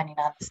be depending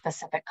on the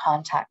specific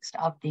context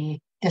of the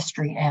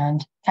street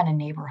and kind of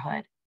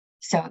neighborhood.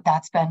 So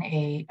that's been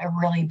a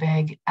really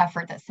big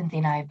effort that Cynthia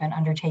and I have been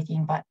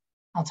undertaking, but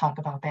I'll talk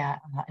about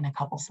that in a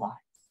couple slides.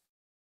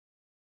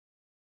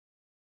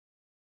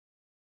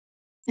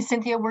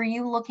 Cynthia, were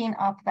you looking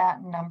up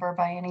that number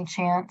by any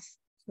chance?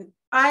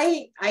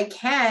 I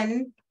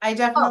can. I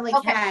definitely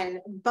okay.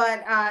 can.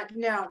 But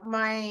no,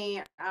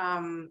 my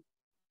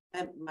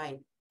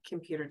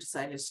computer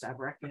decided to stop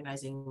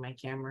recognizing my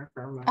camera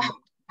for a moment.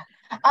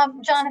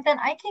 Jonathan,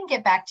 I can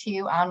get back to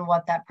you on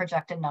what that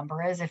projected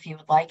number is if you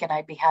would like, and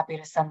I'd be happy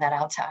to send that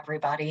out to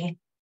everybody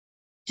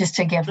just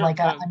to give like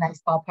a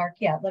nice ballpark.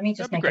 Yeah, let me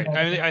just make it.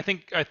 I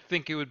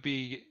think it would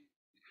be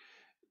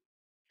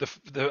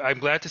I'm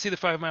glad to see the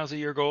 5 miles a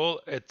year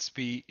goal. It's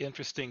be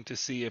interesting to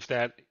see if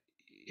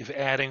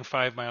adding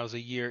 5 miles a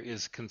year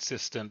is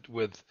consistent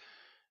with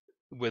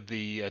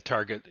the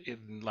target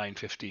in line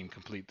 15,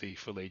 complete the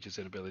full ages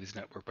and abilities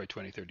network by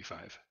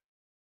 2035.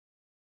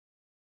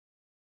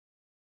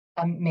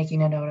 I'm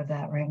making a note of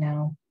that right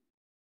now.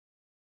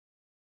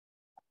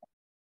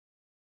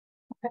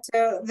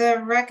 So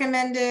the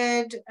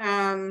recommended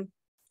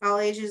All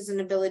Ages and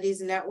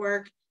Abilities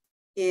Network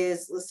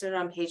is listed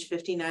on page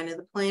 59 of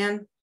the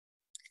plan.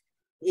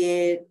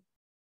 It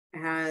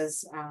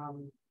has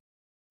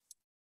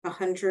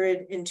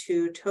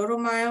 102 total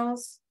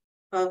miles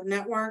of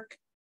network.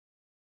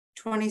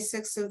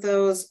 26 of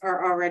those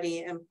are already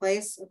in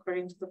place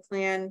according to the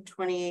plan.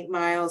 28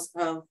 miles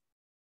of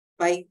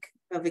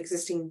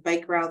existing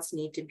bike routes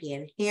need to be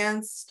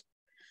enhanced,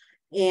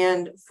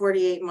 and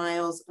 48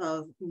 miles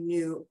of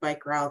new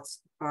bike routes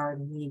are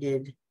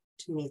needed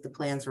to meet the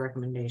plan's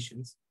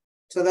recommendations.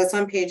 So that's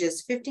on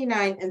pages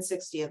 59 and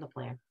 60 of the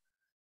plan.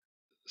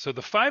 So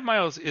the 5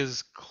 miles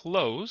is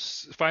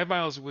close. 5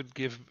 miles would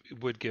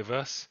give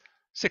us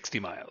 60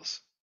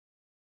 miles.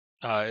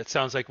 It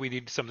sounds like we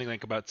need something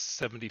like about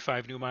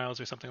 75 new miles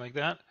or something like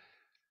that.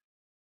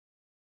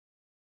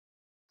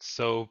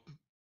 So,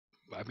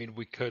 I mean,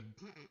 we could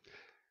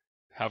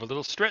have a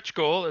little stretch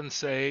goal and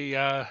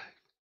say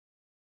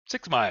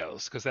 6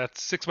 miles, because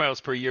that's 6 miles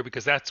per year,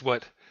 because that's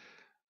what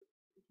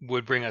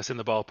would bring us in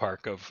the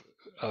ballpark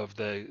of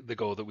the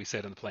goal that we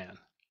set in the plan.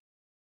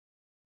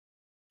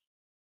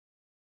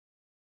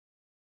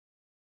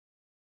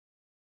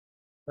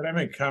 But I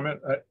make a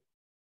comment.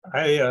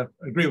 I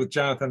agree with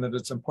Jonathan that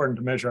it's important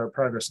to measure our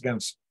progress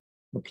against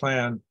the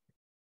plan.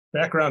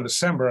 Back around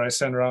December, I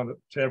sent around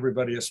to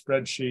everybody a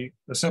spreadsheet,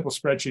 a simple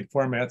spreadsheet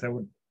format that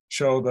would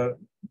show the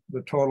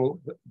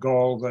total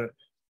goal,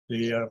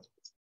 the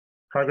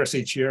progress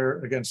each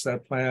year against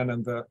that plan,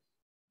 and the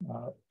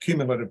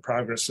cumulative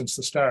progress since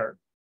the start.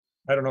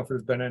 I don't know if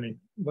there's been any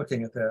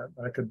looking at that.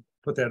 I could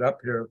put that up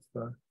here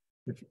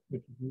if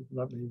you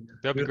let me.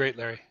 That'd be great,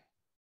 Larry.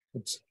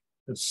 It's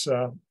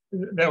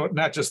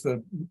not just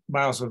the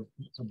miles of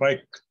the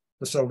bike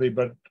facility,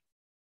 but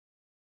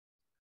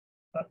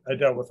I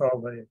dealt with all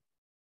the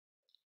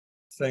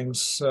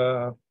things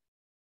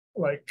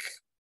like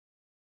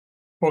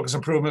focus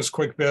improvements,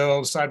 quick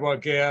builds,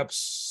 sidewalk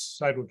gaps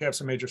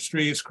in major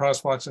streets,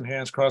 crosswalks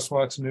enhanced,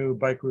 crosswalks new,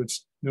 bike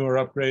routes new or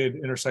upgrade,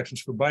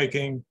 intersections for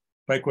biking,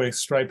 bikeway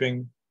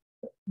striping,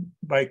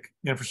 bike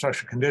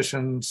infrastructure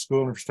conditions,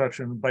 school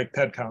infrastructure, and bike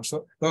ped counts.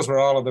 So those were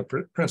all of the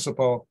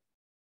principal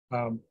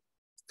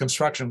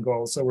construction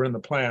goals that were in the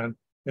plan.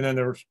 And then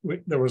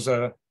there was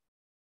a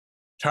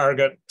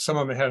target. Some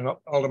of them had an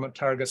ultimate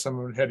target, some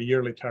of them had a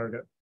yearly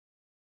target.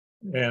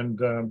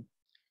 And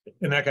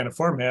in that kind of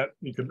format,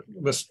 you could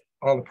list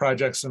all the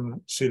projects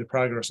and see the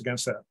progress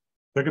against that.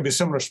 There could be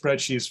similar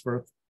spreadsheets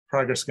for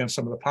progress against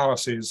some of the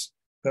policies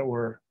that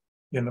were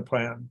in the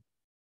plan.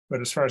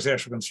 But as far as the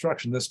actual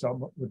construction, this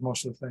dealt with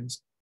most of the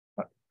things.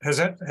 Has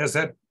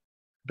that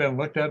been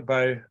looked at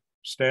by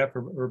staff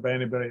or by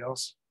anybody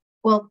else?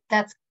 Well,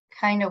 that's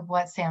kind of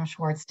what Sam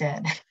Schwartz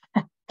did.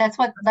 That's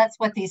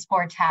what these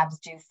 4 tabs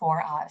do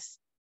for us.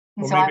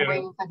 And so I'm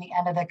waiting for the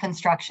end of the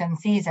construction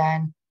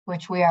season,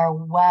 which we are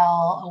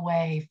well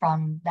away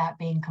from that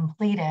being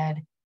completed,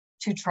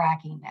 to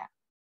tracking that.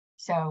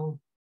 So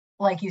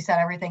like you said,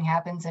 everything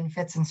happens in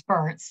fits and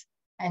spurts.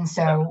 And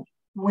so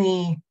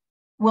we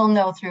will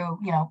know through,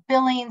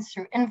 billings,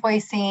 through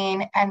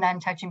invoicing, and then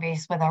touching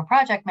base with our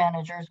project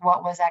managers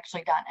what was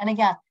actually done. And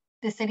again,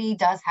 the city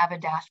does have a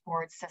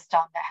dashboard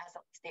system that has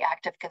at least the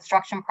active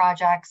construction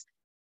projects.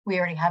 We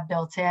already have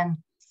built in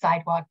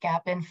sidewalk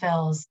gap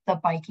infills, the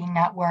biking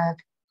network,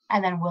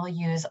 and then we'll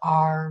use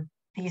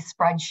these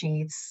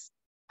spreadsheets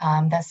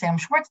that Sam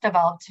Schwartz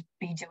developed to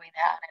be doing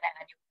that on an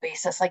annual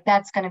basis. Like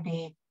that's going to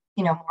be,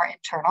 more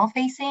internal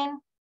facing.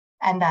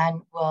 And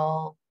then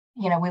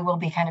we will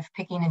be kind of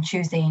picking and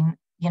choosing,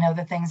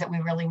 the things that we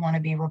really want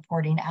to be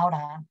reporting out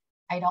on.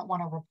 I don't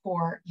want to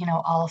report,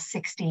 all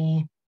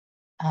 60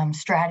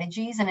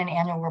 strategies in an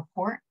annual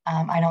report.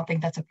 I don't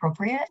think that's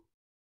appropriate.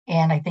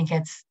 And I think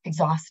it's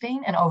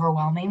exhausting and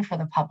overwhelming for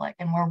the public.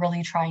 And we're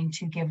really trying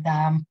to give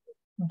them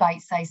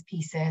bite-sized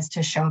pieces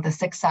to show the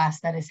success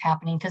that is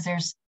happening, because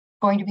there's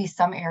going to be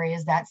some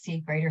areas that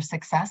see greater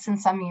success in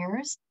some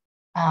years.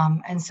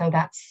 And so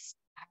that's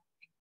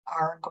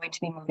are going to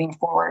be moving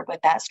forward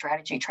with that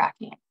strategy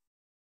tracking.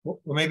 Well,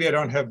 maybe I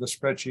don't have the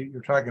spreadsheet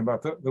you're talking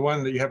about. The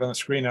one that you have on the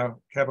screen now,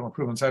 capital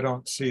improvements, I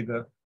don't see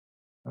the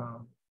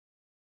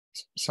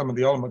some of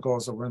the ultimate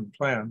goals that were in the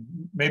plan.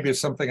 Maybe it's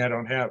something I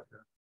don't have.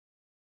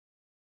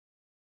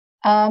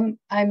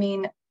 I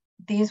mean,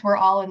 these were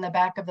all in the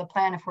back of the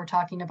plan if we're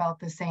talking about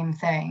the same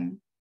thing.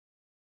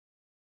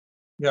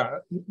 Yeah,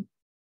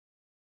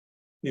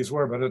 these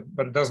were,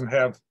 but it doesn't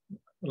have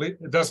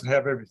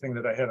everything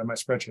that I had on my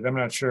spreadsheet. I'm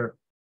not sure.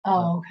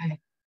 Oh, okay.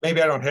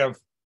 Maybe I don't have.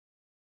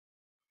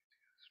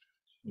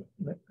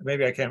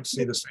 Maybe I can't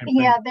see the same thing.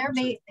 Yeah,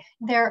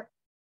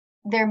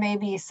 there may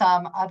be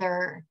some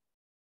other.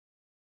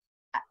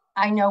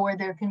 I know where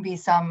there can be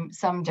some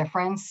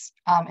difference.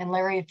 And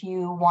Larry, if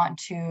you want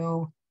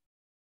to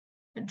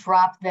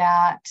drop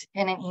that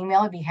in an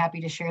email, I'd be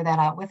happy to share that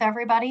out with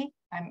everybody.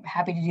 I'm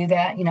happy to do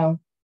that.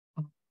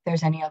 If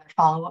there's any other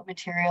follow-up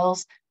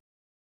materials,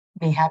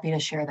 be happy to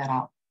share that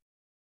out.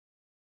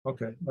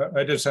 Okay,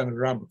 I did send it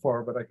around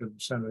before, but I could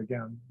send it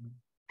again.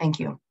 Thank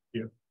you. Thank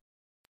you.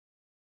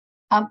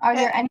 Are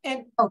there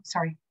any? Oh,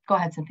 sorry. Go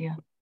ahead, Cynthia.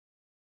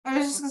 I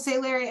was just gonna say,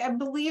 Larry, I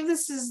believe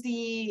this is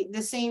the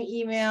same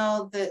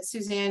email that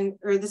Suzanne,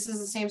 or this is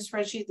the same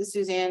spreadsheet that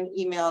Suzanne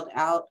emailed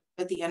out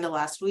at the end of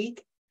last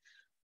week.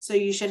 So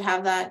you should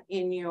have that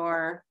in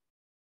your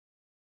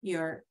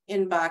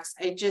inbox.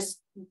 I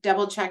just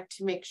double checked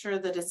to make sure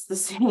that it's the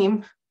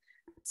same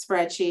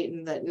spreadsheet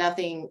and that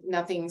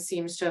nothing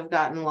seems to have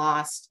gotten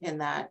lost in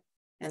that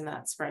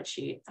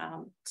spreadsheet.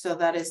 So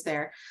that is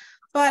there.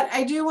 But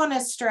I do want to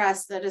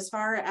stress that as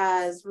far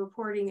as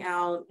reporting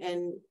out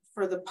and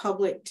for the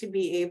public to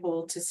be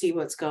able to see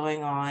what's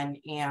going on,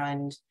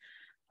 and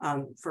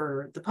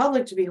for the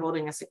public to be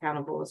holding us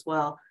accountable as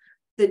well,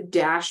 the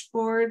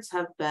dashboards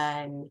have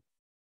been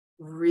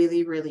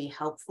really, really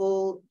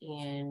helpful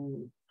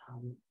in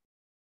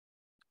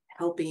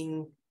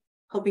helping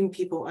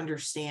people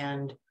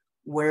understand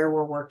where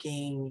we're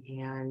working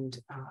and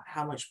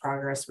how much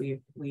progress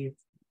we've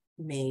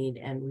made,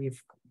 and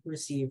we've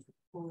received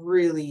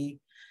really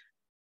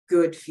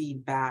good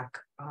feedback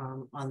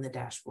on the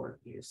dashboard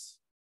use.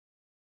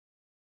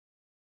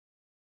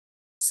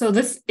 So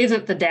this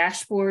isn't the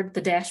dashboard.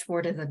 The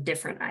dashboard is a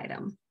different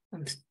item.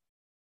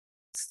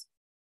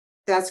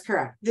 That's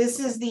correct. This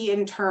is the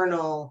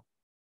internal.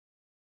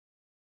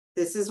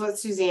 This is what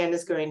Suzanne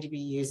is going to be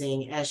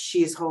using as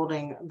she's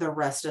holding the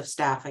rest of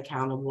staff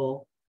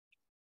accountable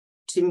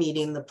to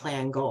meeting the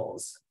plan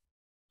goals.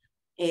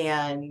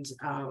 And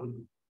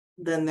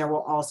then there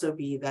will also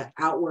be that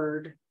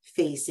outward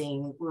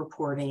facing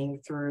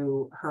reporting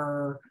through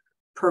her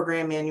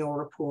program annual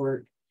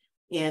report,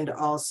 and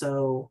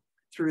also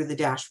through the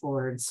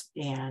dashboards.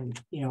 And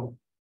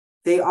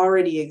they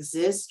already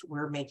exist.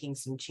 We're making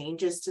some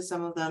changes to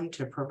some of them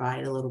to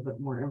provide a little bit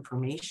more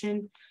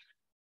information.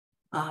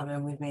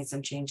 And we've made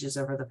some changes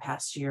over the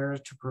past year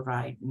to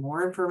provide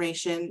more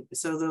information.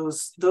 So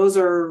those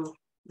are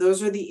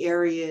the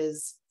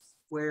areas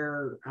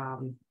where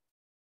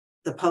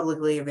the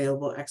publicly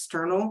available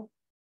external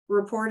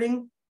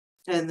reporting.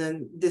 And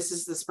then these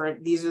are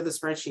the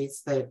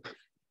spreadsheets that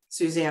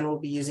Suzanne will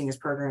be using as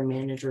program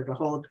manager to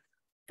hold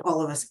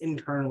all of us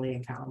internally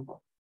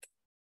accountable.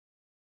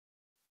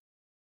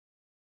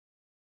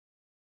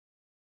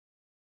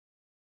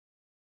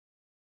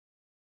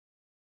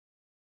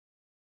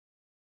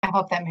 I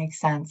hope that makes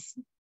sense.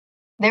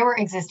 There were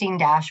existing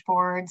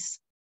dashboards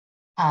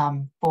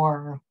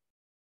for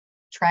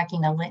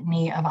tracking a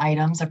litany of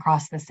items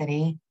across the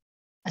city,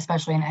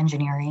 especially in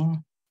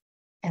engineering.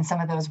 And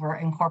some of those we're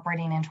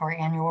incorporating into our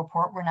annual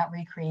report. We're not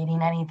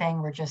recreating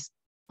anything. We're just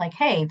like,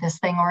 hey, this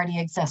thing already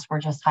exists. We're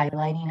just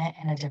highlighting it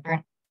in a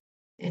different,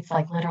 it's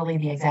like literally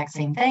the exact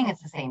same thing.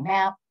 It's the same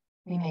map.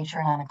 We may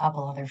turn on a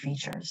couple other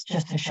features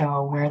just to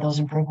show where those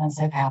improvements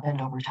have happened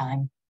over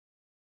time.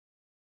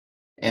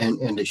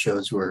 And it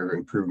shows where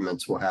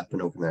improvements will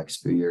happen over the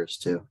next few years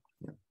too.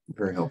 Yeah,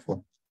 very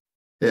helpful.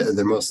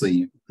 They're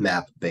mostly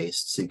map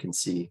based, so you can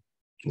see,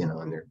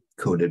 and they're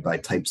coded by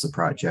types of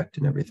project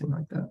and everything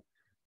like that.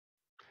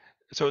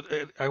 So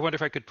I wonder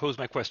if I could pose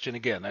my question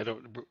again. I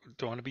don't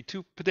want to be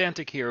too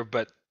pedantic here,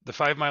 but the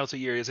 5 miles a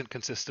year isn't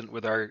consistent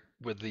with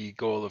the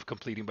goal of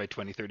completing by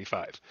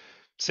 2035.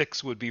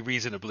 6 would be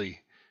reasonably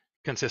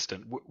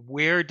consistent.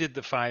 Where did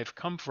the 5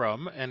 come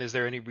from, and is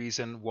there any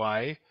reason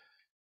why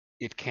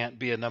it can't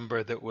be a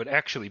number that would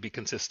actually be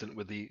consistent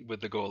with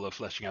the goal of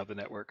fleshing out the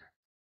network?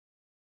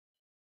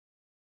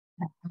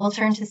 We'll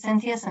turn to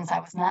Cynthia, since I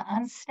was not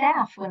on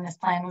staff when this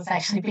plan was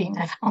actually being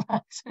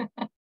developed.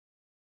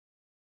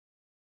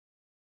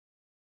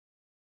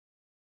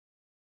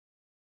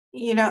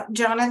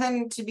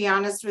 Jonathan, to be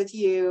honest with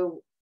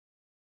you,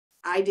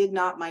 I did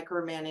not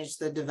micromanage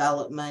the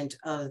development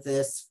of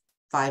this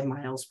 5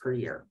 miles per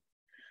year.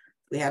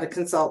 We had a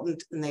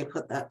consultant and they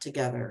put that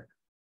together.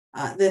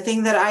 The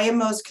thing that I am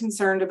most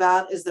concerned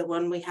about is that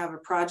when we have a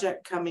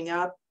project coming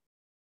up,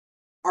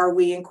 are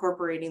we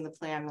incorporating the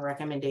plan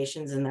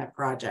recommendations in that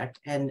project?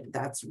 And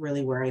that's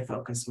really where I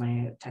focus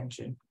my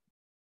attention.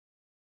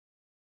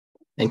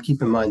 And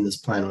keep in mind, this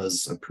plan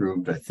was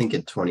approved, I think,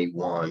 at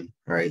 21,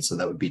 right? So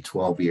that would be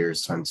 12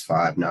 years times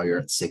 5. Now you're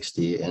at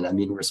 60. And I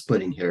mean, we're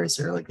splitting hairs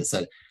here. Like I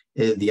said,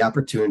 the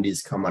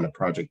opportunities come on a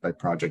project by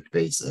project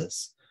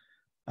basis.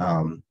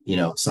 You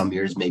know, some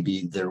years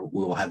maybe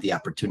we'll have the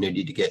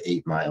opportunity to get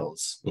 8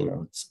 miles, you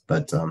know,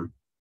 but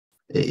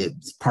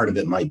part of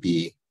it might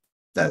be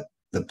that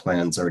the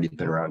plan's already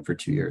been around for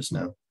 2 years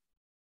now.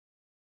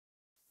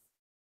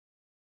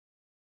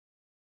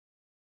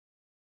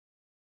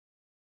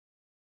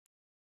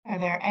 Are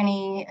there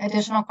any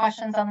additional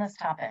questions on this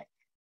topic?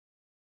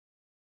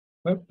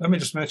 Let me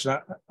just mention,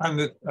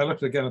 I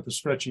looked again at the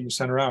spreadsheet you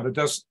sent around. It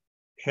does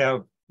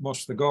have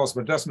most of the goals,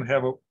 but it doesn't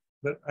have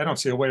I don't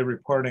see a way of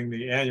reporting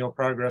the annual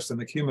progress and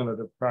the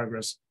cumulative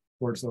progress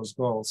towards those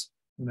goals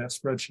in that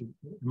spreadsheet.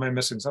 Am I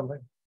missing something?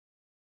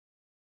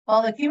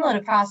 Well, the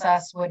cumulative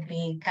process would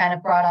be kind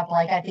of brought up,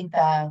 like I think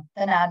the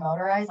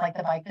non-motorized, like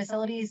the bike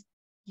facilities,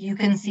 you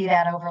can see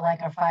that over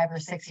like a 5 or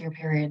 6 year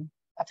period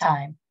of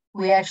time.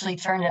 We actually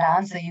turned it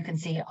on so you can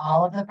see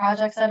all of the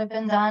projects that have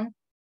been done.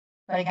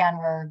 But again,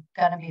 we're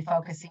going to be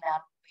focusing on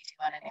what we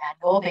do on an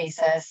annual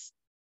basis.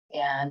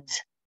 And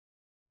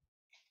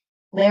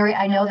Larry,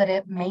 I know that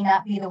it may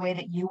not be the way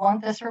that you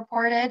want this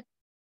reported,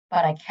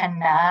 but I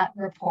cannot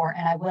report,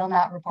 and I will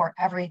not report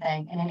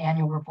everything in an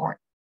annual report.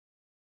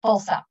 Full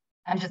stop.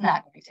 I'm just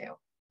not going to.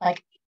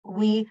 Like,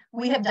 we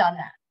have done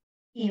that.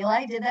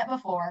 Eli did that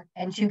before,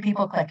 and 2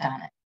 people clicked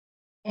on it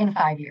in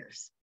 5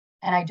 years.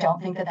 And I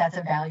don't think that that's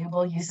a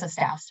valuable use of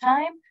staff's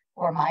time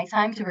or my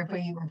time to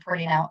be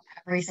reporting out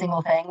every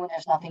single thing when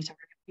there's nothing to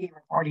be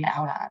reporting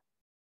out on.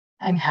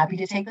 I'm happy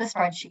to take the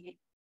spreadsheet,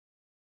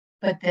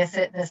 but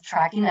this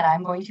tracking that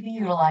I'm going to be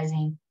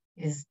utilizing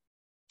is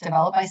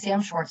developed by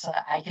Sam Schwartz so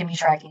that I can be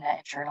tracking that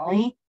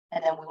internally.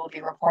 And then we will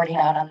be reporting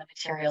out on the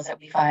materials that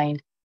we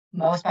find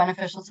most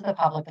beneficial to the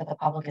public, that the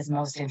public is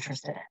most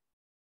interested in.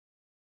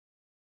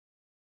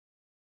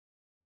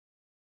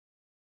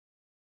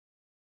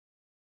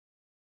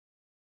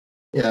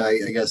 Yeah,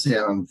 I guess,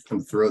 yeah, I'm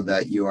thrilled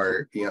that you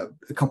are, you know,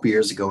 a couple of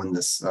years ago when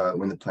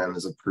the plan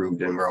was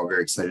approved and we're all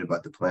very excited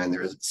about the plan,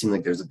 it seemed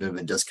like there's a bit of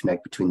a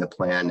disconnect between the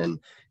plan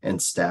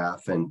and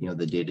staff and, you know,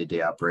 the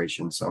day-to-day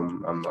operations. So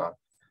I'm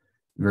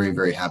very,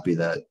 very happy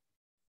that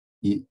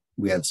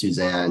we have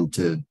Suzanne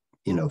to,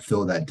 you know,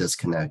 fill that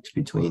disconnect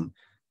between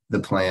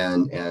the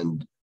plan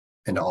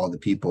and all the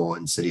people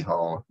in City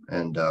Hall.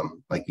 And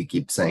like you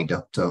keep saying,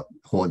 to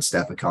hold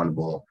staff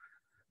accountable,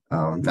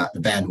 not in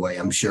a bad way,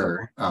 I'm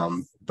sure.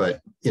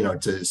 But, you know,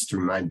 to just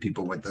remind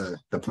people what the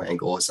plan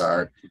goals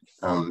are.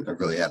 I'm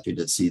really happy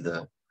to see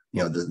the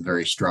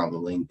very strong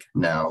link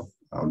now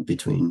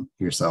between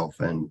yourself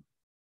and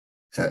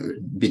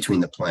between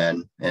the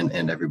plan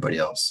and everybody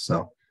else.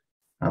 So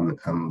I'm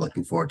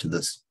looking forward to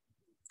this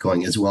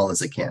going as well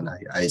as it can.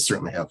 I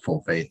certainly have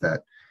full faith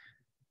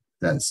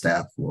that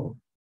staff will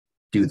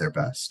do their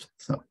best.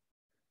 So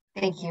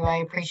thank you. I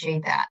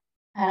appreciate that.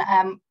 And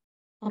I'm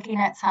looking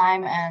at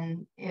time,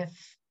 and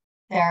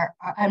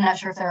I'm not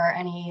sure if there are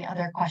any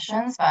other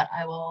questions, but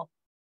I will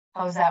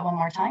pose that one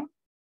more time.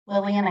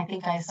 Lillian, I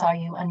think I saw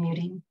you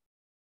unmuting.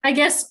 I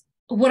guess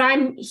what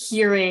I'm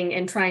hearing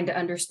and trying to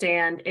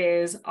understand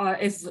is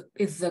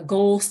the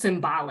goal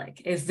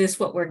symbolic? Is this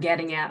what we're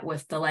getting at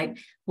with the, like,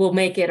 we'll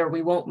make it or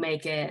we won't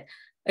make it?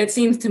 It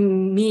seems to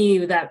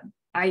me that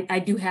I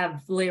do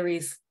have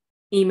Larry's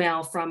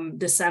email from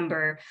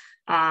December,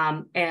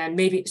 and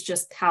maybe it's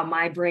just how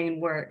my brain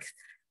works,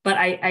 but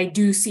I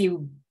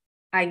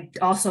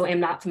also am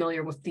not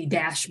familiar with the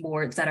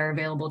dashboards that are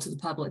available to the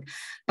public,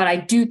 but I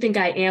do think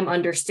I am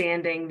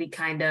understanding the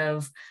kind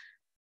of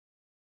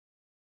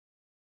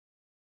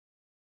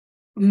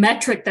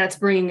metric that's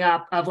bringing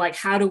up of, like,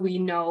 how do we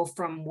know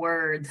from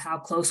words how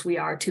close we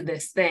are to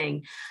this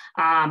thing?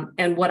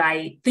 And what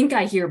I think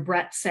I hear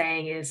Brett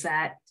saying is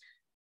that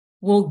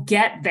we'll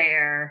get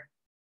there,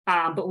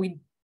 but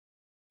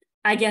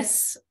I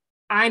guess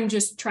I'm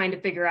just trying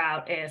to figure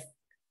out if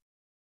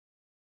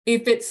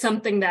it's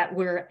something that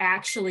we're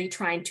actually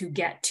trying to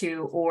get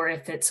to, or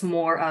if it's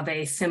more of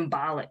a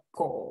symbolic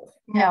goal.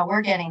 No,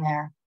 we're getting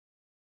there.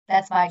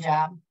 That's my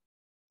job,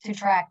 to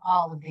track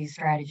all of these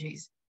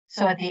strategies.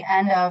 So at the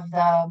end of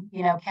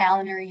the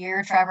calendar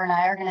year, Trevor and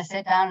I are going to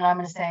sit down and I'm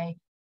going to say,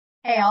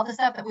 hey, all the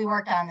stuff that we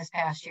worked on this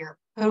past year,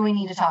 who do we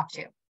need to talk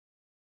to?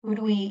 Who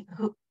do we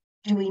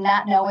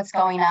not know what's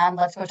going on?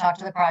 Let's go talk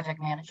to the project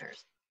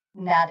managers.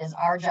 And that is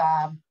our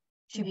job,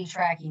 to be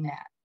tracking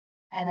that.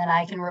 And then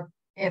I can,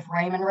 if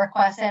Raymond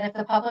requests it, if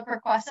the public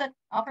requests it,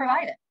 I'll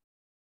provide it.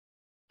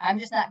 I'm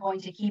just not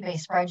going to keep a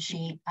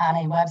spreadsheet on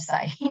a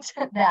website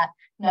that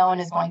no one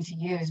is going to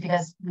use,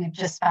 because we've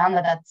just found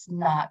that that's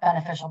not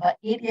beneficial. But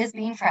it is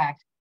being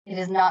tracked. It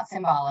is not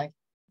symbolic.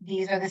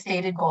 these are the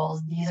stated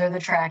goals, these are the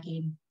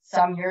tracking.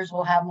 Some years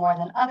will have more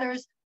than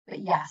others, but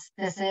yes,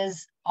 this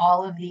is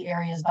all of the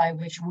areas by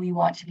which we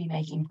want to be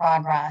making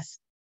progress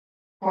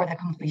for the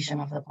completion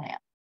of the plan.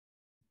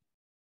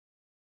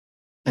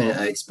 And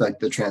I expect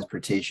the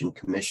Transportation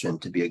Commission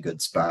to be a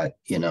good spot,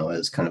 you know,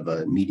 as kind of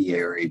a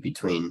mediary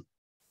between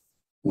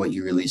what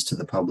you release to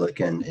the public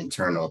and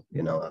internal,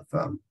 you know, if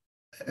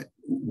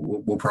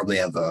we'll probably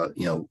have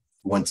you know,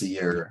 once a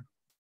year,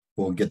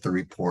 we'll get the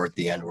report,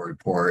 the annual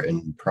report,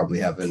 and probably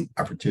have an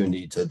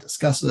opportunity to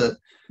discuss it.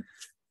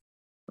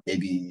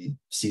 Maybe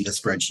see the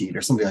spreadsheet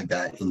or something like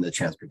that in the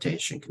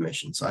Transportation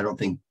Commission. So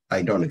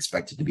I don't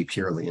expect it to be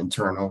purely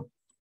internal,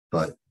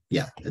 but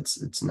yeah,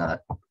 it's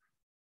not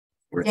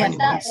worth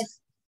it's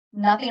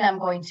nothing I'm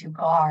going to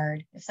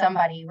guard. If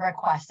somebody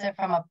requests it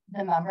from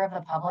the member of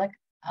the public,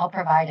 I'll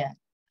provide it.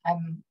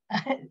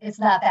 It's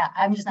not that.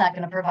 I'm just not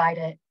going to provide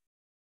it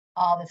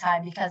all the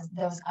time because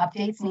those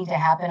updates need to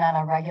happen on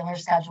a regular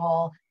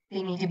schedule.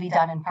 They need to be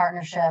done in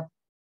partnership.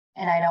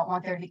 And I don't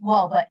want there to be,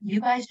 well, but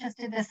you guys just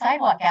did the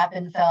sidewalk gap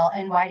infill,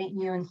 and why didn't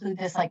you include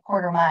this like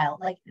quarter mile?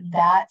 Like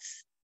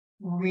that's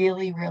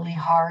really, really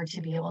hard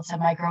to be able to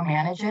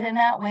micromanage it in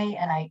that way.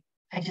 And I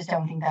just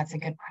don't think that's a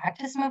good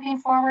practice moving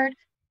forward.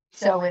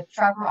 So with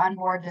Trevor on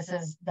board, this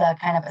is the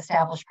kind of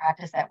established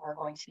practice that we're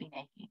going to be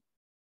making.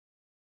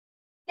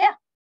 Yeah.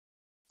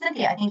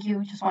 Cynthia, I think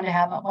you just wanted to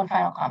have one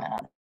final comment on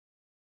it.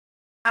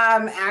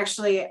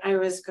 Actually, I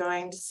was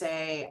going to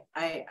say,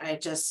 I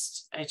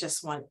just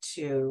want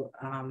to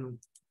kind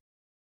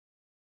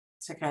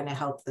of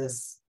help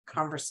this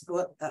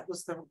conversation. That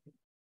was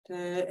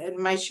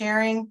am I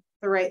sharing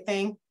the right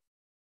thing?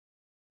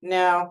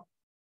 No,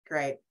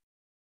 great.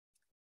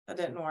 That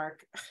didn't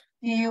work.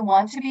 Do you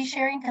want to be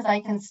sharing? Because I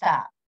can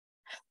stop.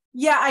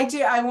 Yeah, I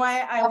do. I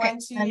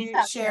want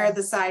to share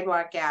the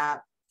sidewalk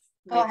gap.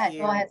 Go ahead,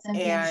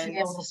 Cynthia. You should be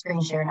able to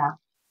screen share now.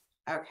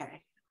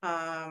 Okay.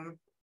 I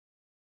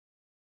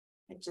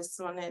just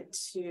wanted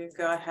to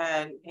go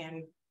ahead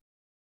and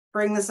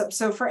bring this up.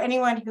 So for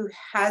anyone who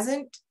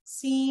hasn't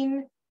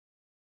seen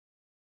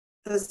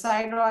the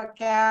sidewalk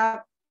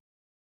gap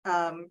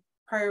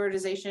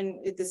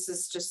prioritization, this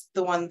is just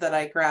the one that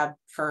I grabbed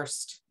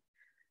first.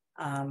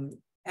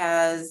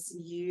 As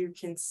you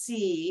can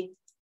see,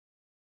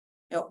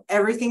 you know,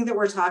 everything that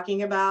we're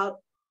talking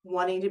about,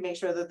 wanting to make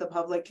sure that the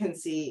public can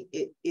see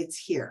it, it's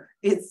here.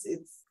 It's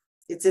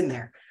in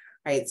there.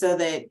 Right, so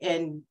that,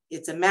 and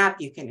it's a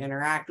map, you can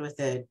interact with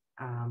it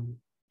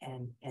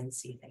and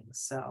see things.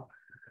 So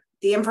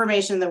the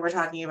information that we're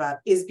talking about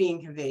is being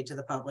conveyed to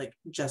the public,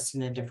 just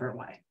in a different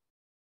way.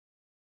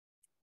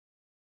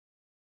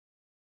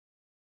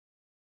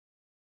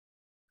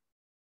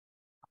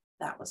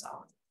 That was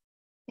all.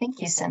 Thank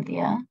you,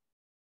 Cynthia.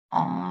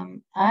 I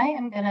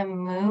am going to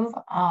move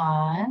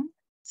on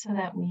so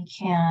that we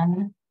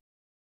can,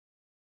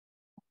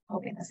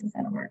 hoping this is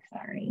going to work,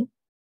 sorry.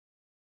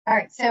 All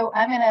right, so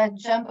I'm going to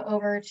jump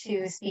over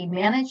to speed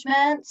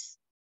management,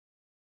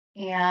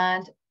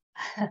 and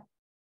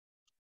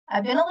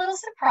I've been a little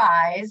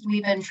surprised.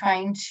 We've been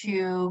trying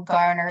to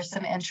garner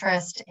some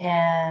interest in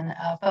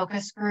a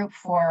focus group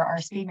for our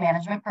speed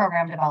management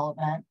program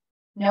development,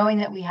 knowing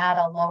that we had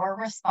a lower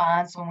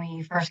response when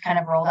we first kind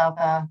of rolled out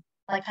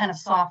kind of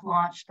soft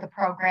launched the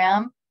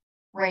program.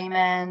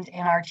 Raymond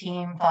and our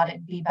team thought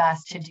it'd be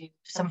best to do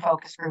some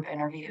focus group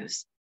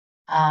interviews.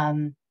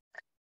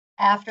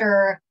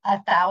 After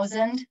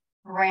 1,000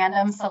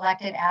 random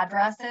selected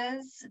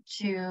addresses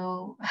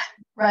to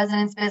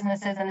residents,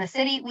 businesses in the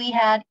city, we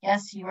had,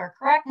 yes, you are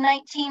correct,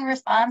 19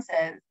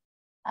 responses.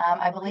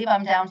 I believe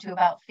I'm down to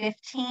about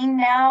 15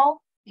 now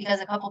because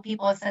a couple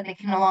people have said they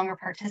can no longer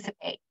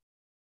participate.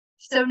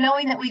 So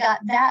knowing that we got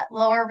that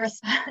lower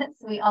response,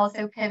 we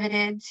also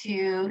pivoted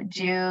to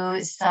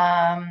do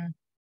some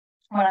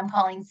what I'm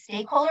calling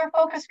stakeholder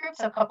focus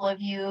groups. A couple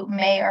of you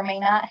may or may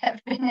not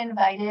have been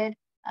invited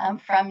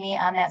from me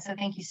on that. So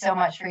thank you so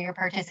much for your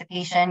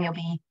participation. You'll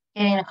be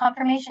getting a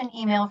confirmation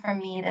email from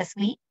me this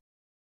week.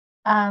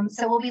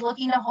 So we'll be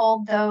looking to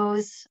hold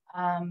those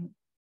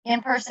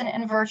in person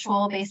and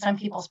virtual based on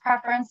people's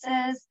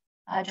preferences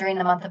during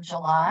the month of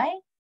July.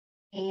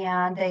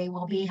 And they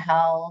will be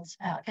held,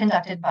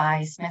 conducted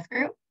by Smith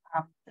Group.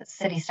 The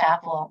city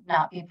staff will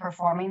not be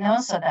performing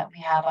those so that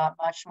we have a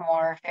much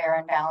more fair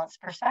and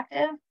balanced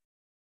perspective.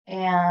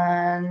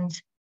 And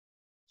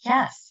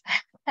yes,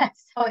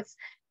 so it's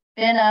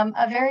been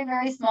a very,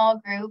 very small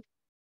group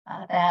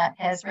that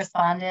has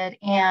responded,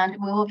 and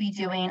we will be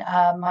doing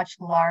a much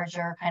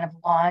larger kind of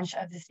launch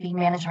of the speed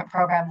management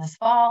program this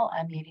fall.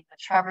 I'm meeting with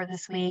Trevor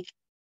this week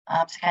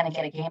to kind of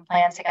get a game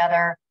plan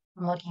together.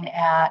 I'm looking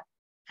at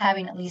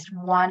having at least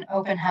one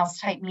open house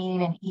type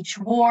meeting in each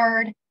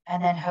ward,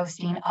 and then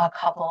hosting a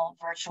couple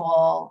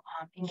virtual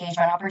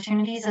engagement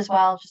opportunities as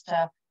well, just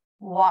to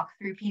walk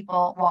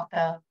people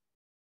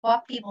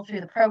through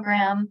the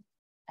program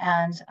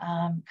and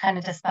kind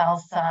of dispel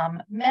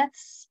some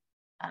myths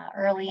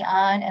early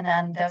on. And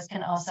then those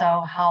can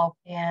also help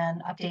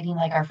in updating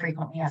like our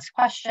frequently asked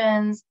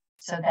questions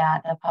so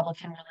that the public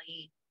can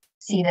really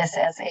see this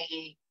as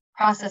a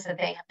process that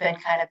they have been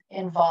kind of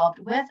involved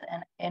with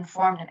and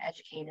informed and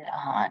educated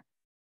on.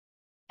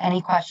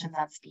 Any questions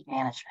on speed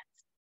management?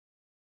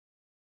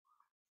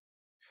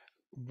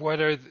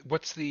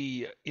 What's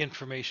the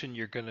information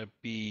you're going to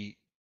be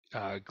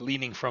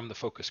gleaning from the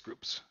focus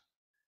groups?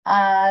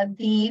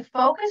 The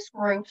focus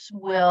groups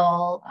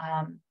will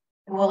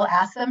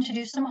ask them to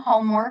do some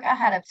homework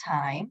ahead of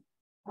time.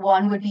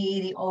 One would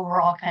be the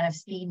overall kind of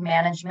speed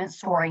management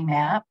story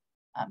map,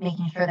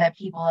 making sure that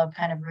people have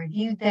kind of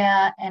reviewed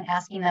that and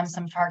asking them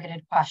some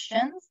targeted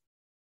questions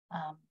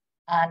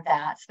on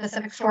that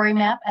specific story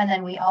map. And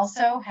then we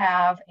also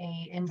have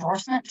an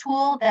endorsement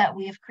tool that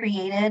we've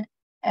created,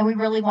 and we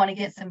really want to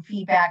get some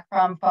feedback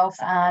from folks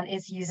on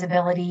its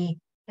usability,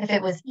 if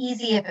it was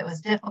easy, if it was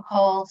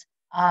difficult,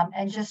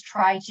 and just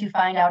try to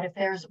find out if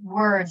there's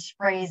words,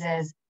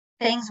 phrases,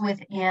 things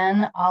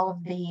within all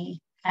of the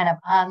kind of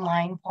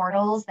online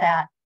portals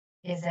that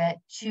is it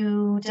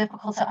too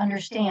difficult to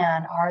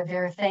understand? Are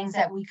there things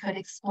that we could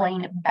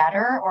explain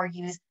better or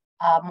use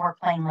more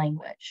plain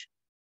language?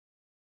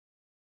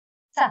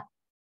 So,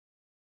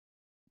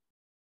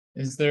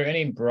 is there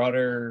any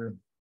broader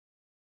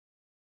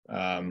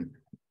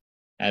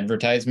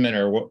advertisement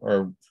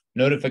or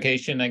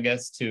notification, I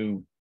guess,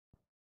 to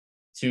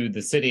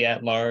the city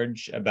at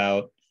large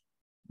about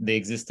the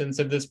existence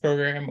of this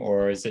program,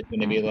 or is it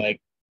going to be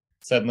like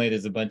suddenly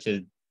there's a bunch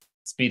of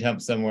speed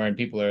humps somewhere and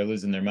people are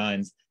losing their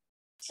minds?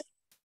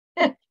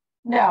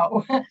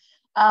 No.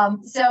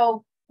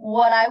 So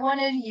what I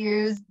want to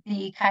use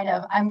the kind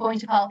of, I'm going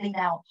to call it the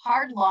now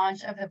hard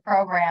launch of the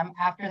program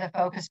after the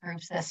focus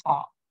groups this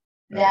fall.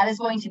 Right. That is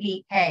going to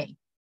be, hey,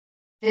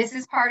 this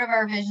is part of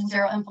our Vision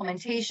Zero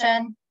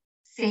implementation.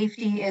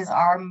 Safety is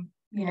our,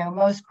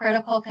 most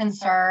critical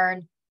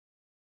concern.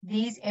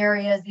 These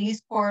areas,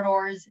 these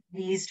corridors,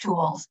 these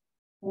tools,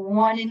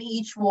 one in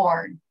each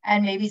ward,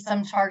 and maybe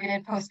some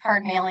targeted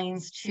postcard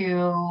mailings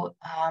to,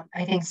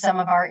 I think, some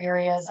of our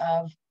areas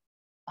of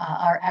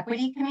our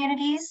equity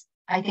communities.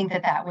 I think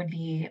that would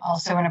be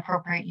also an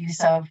appropriate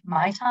use of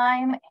my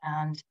time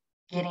and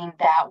getting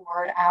that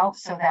word out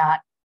so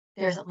that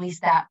there's at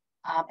least that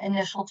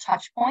initial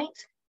touch point.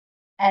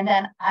 And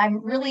then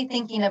I'm really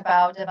thinking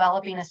about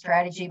developing a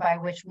strategy by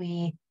which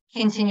we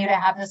continue to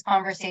have this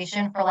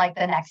conversation for like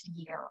the next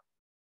year,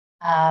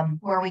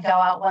 where we go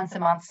out once a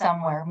month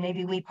somewhere.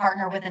 Maybe we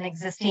partner with an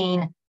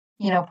existing,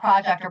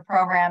 project or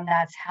program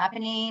that's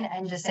happening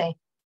and just say,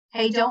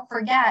 hey, don't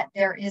forget,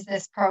 there is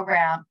this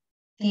program.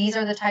 These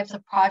are the types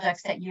of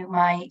projects that you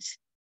might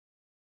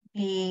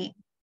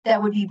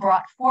that would be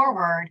brought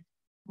forward.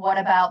 What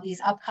about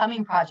these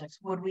upcoming projects?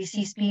 Would we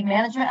see speed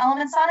management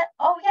elements on it?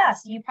 Oh,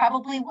 yes, you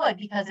probably would,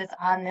 because it's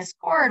on this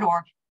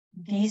corridor.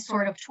 These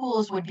sort of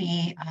tools would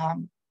be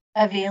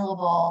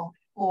available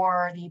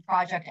for the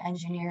project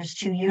engineers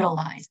to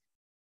utilize.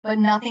 But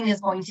nothing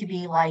is going to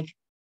be like,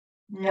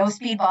 no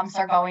speed bumps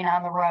are going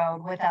on the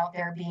road without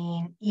there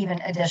being even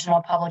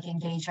additional public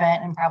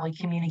engagement and probably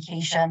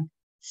communication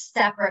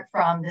separate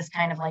from this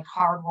kind of like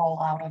hard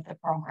rollout of the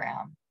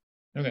program.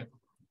 Okay,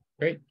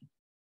 great.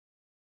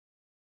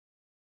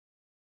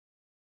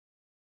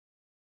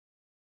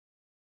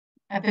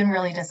 I've been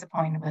really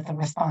disappointed with the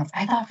response.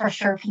 I thought for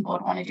sure people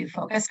would want to do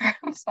focus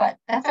groups, but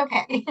that's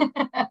okay.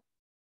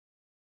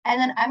 And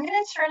then I'm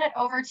going to turn it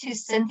over to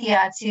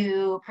Cynthia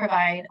to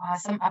provide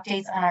some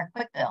updates on our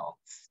quick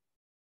builds.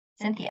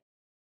 Cynthia.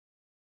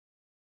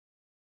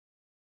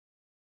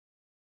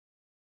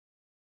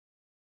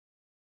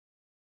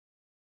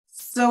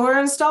 So we're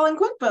installing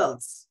quick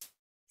builds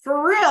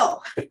for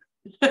real.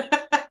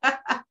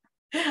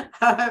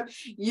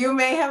 You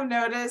may have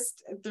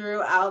noticed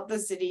throughout the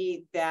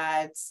city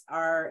that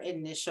our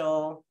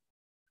initial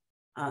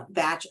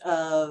batch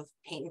of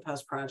paint and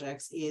post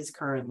projects is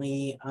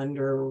currently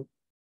under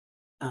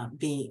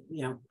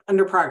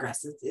under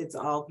progress. It's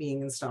all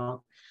being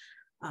installed.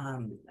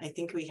 I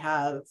think we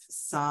have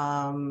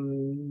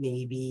some,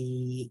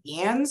 maybe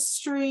Ann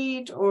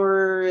Street,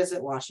 or is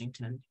it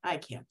Washington? I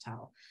can't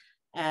tell.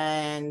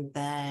 And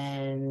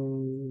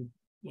then,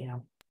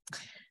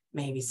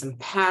 maybe some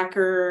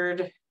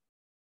Packard.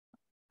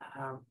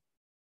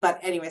 But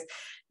anyways,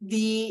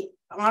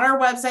 on our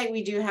website,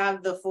 we do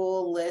have the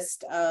full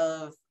list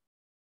of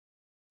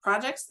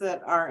projects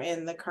that are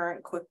in the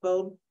current quick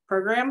build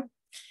program,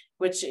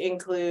 which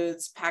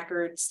includes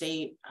Packard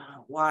State,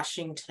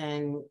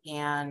 Washington,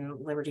 and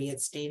Liberty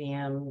at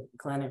Stadium,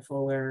 Glen at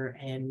Fuller,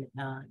 and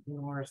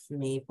North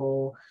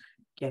Maple,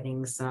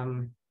 getting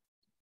some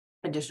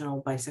additional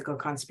bicycle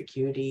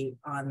conspicuity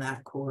on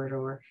that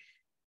corridor.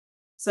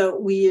 So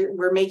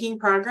we're making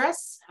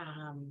progress.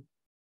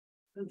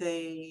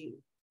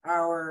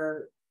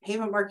 Our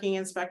pavement marking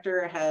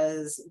inspector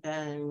has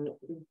been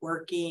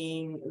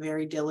working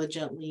very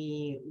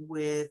diligently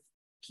with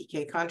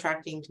PK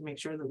Contracting to make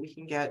sure that we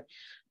can get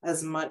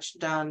as much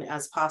done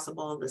as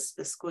possible this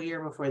fiscal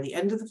year before the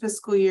end of the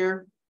fiscal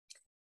year.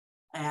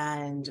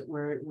 And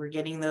we're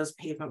getting those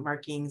pavement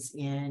markings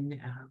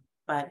in.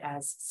 But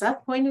as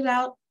Seth pointed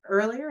out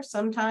earlier,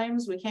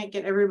 sometimes we can't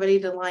get everybody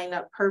to line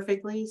up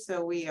perfectly.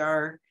 So we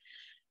are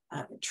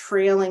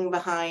trailing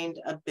behind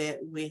a bit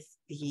with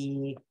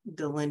the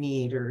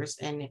delineators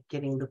and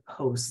getting the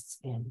posts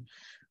in.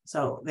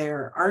 So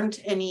there aren't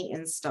any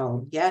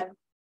installed yet,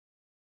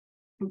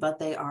 but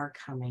they are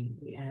coming.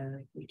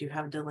 We do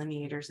have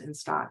delineators in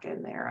stock,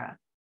 and they're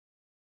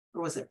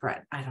or was it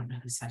Brett? I don't know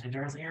who said it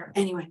earlier.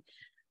 Anyway,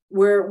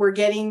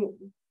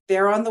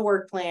 they're on the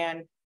work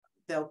plan.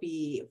 They'll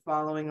be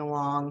following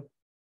along,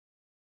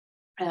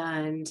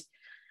 and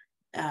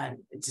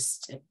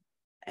just an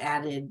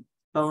added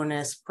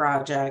bonus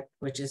project,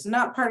 which is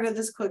not part of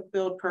this quick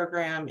build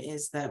program,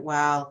 is that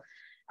while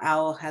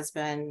OWL has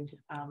been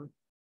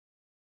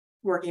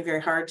working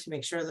very hard to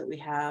make sure that we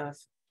have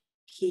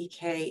Key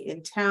K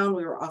in town,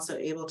 we were also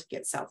able to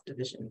get South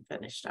Division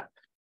finished up.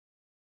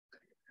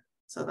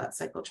 So that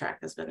cycle track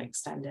has been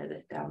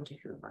extended down to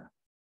Hoover.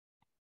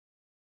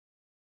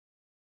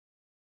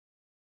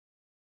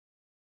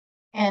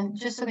 And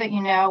just so that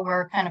you know,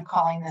 we're kind of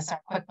calling this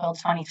our Quick Build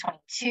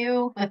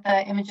 2022 with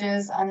the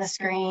images on the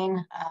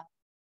screen.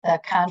 The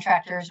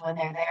contractors, when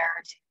they're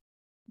there,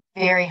 do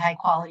very high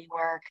quality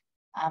work.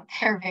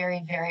 They're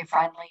very, very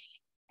friendly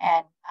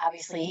and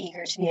obviously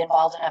eager to be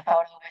involved in a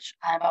photo, which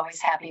I'm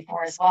always happy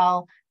for as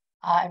well.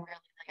 And really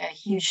like a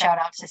huge shout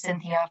out to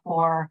Cynthia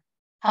for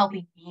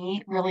helping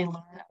me really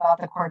learn about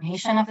the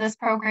coordination of this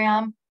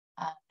program.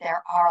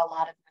 There are a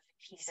lot of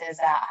pieces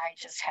that I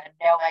just had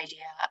no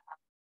idea.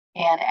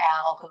 And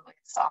Al, who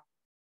is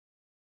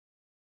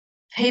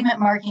pavement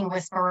marking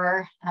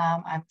whisperer,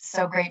 I'm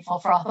so grateful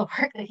for all the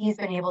work that he's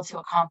been able to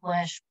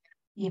accomplish,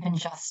 even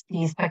just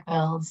these quick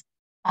builds.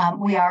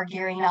 We are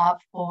gearing up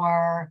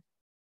for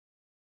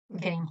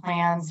getting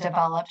plans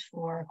developed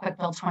for Quick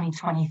Build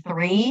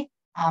 2023.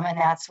 And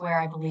that's where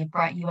I believe,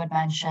 Brett, you had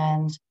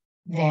mentioned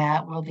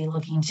that we'll be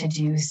looking to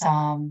do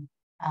some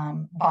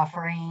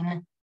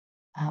buffering,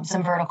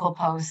 some vertical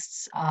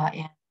posts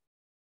in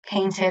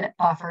painted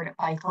buffered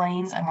bike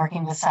lanes. I'm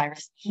working with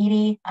Cyrus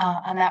Heedy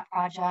on that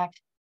project.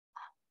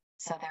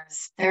 So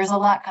there's a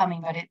lot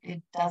coming, but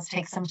it does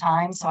take some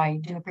time. So I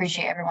do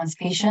appreciate everyone's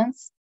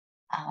patience.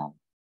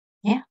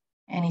 Yeah,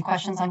 any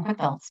questions on quick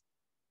builds?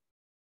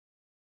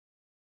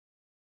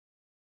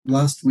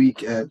 Last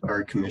week at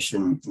our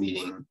commission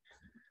meeting,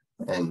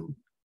 and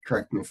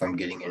correct me if I'm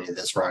getting any of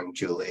this wrong,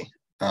 Julie,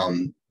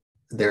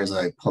 there's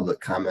a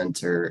public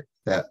commenter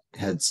that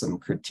had some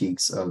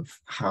critiques of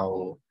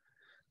how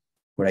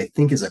what I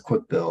think is a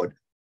quick build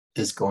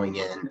is going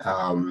in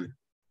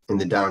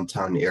the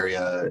downtown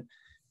area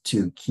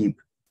to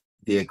keep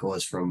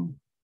vehicles from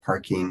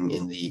parking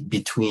in the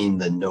between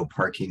the no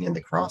parking and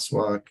the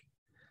crosswalk.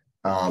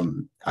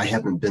 I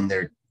haven't been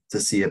there to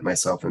see it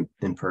myself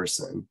in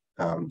person.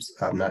 So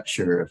I'm not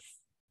sure if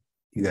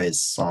you guys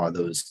saw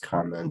those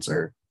comments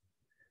or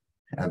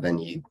have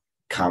any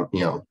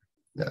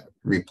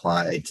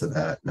reply to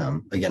that.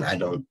 Again,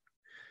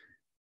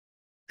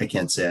 I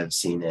can't say I've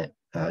seen it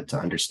to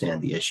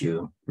understand the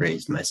issue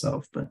raised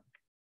myself, but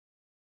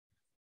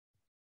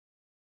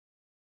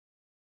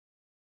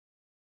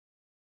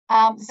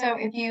so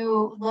if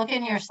you look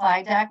in your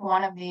slide deck,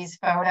 one of these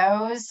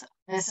photos,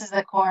 this is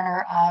the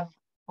corner of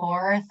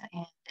 4th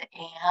and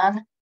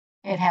Ann.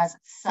 It has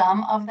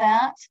some of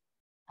that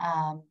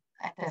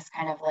at this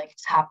kind of like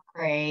top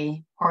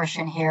gray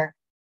portion here,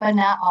 but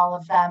not all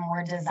of them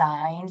were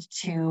designed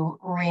to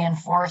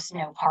reinforce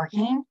no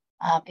parking.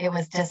 It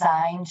was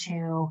designed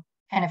to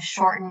kind of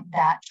shorten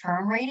that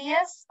turn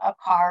radius of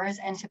cars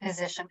and to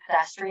position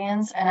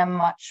pedestrians in a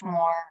much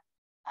more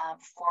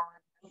forward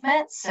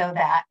movement, so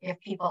that if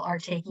people are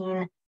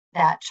taking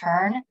that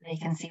turn, they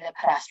can see the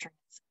pedestrians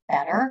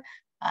better.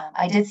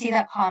 I did see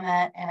that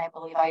comment, and I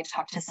believe I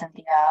talked to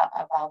Cynthia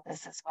about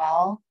this as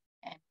well,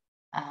 and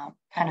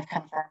kind of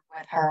confirmed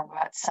with her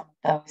what some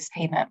of those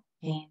pavement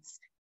gains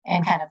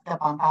and kind of the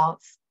bump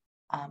outs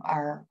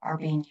are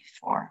being used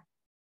for.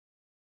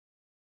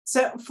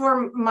 So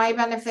for my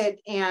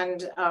benefit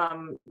and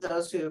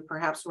those who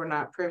perhaps were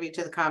not privy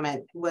to the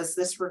comment, was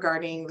this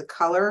regarding the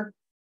color?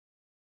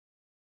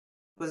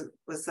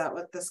 Was that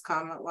what this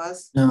comment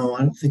was? no, I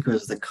don't think it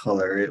was the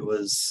color. It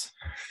was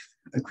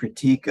a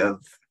critique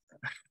of.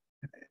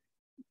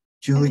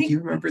 Julie, do you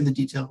remember the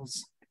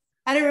details?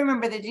 I don't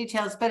remember the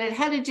details, but it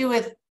had to do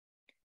with,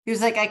 he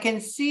was like, I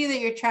can see that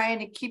you're trying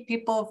to keep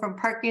people from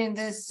parking in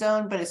this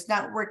zone, but it's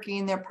not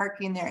working. They're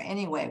parking there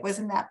anyway.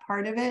 Wasn't that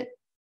part of it?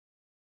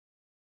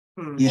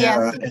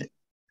 Yeah.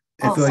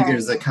 I feel like sorry.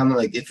 there's a comment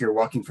like if you're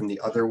walking from the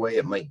other way,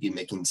 it might be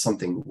making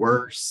something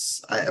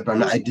worse.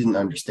 I didn't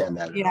understand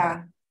that at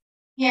all.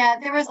 Yeah,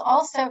 there was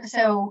also,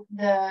 so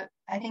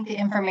I think the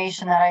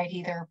information that I'd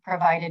either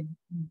provided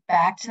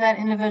back to that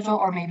individual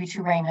or maybe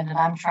to Raymond, and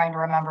I'm trying to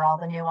remember all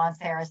the nuance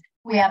there, is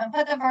we haven't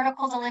put the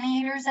vertical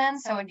delineators in,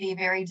 so it'd be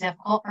very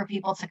difficult for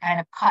people to kind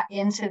of cut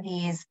into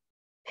these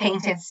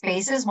painted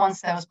spaces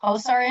once those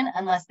posts are in,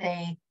 unless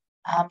they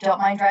don't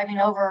mind driving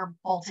over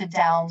bolted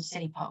down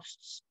city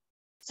posts.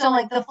 So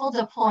like the full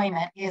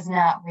deployment is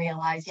not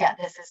realized yet.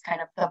 This is kind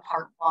of the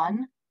part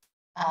 1.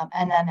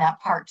 And then that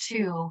part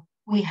 2,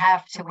 we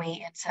have to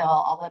wait until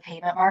all the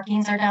pavement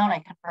markings are down. I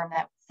confirmed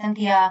that with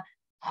Cynthia.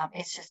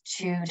 It's just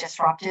too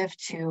disruptive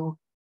to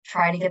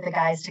try to get the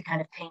guys to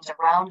kind of paint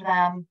around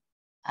them.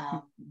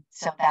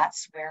 So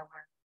that's where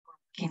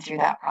we're working through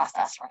that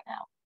process right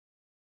now.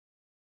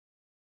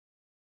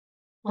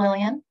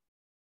 Lillian?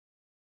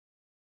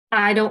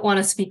 I don't want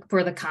to speak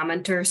for the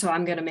commenter, so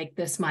I'm going to make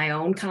this my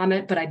own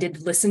comment, but I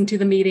did listen to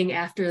the meeting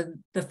after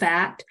the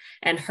fact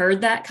and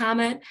heard that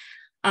comment.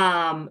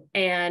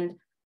 And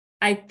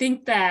I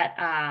think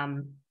that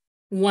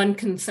one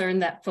concern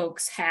that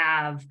folks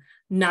have,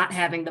 not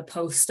having the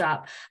post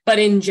up, but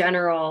in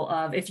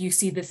general, if you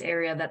see this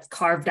area that's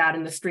carved out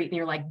in the street and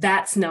you're like,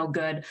 that's no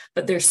good,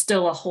 but there's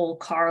still a whole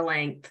car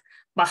length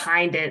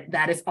behind it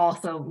that is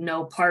also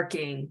no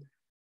parking.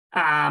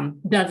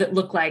 Does it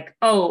look like,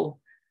 oh,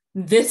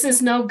 this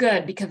is no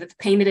good because it's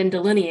painted and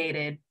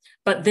delineated,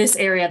 but this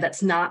area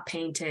that's not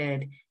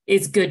painted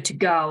is good to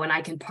go and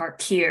I can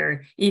park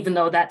here, even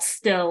though that's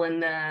still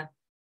in the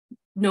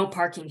no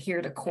parking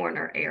here to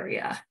corner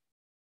area.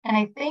 And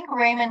I think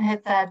Raymond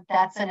had said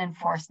that's an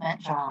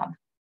enforcement job,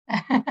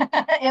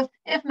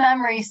 if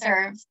memory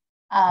serves.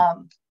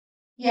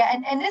 Yeah,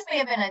 and this may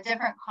have been a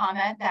different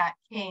comment that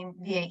came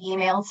via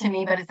email to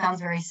me, but it sounds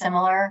very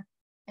similar.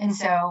 And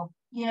so,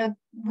 you know,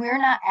 we're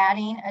not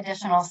adding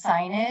additional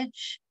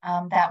signage.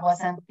 That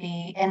wasn't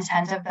the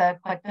intent of the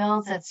quick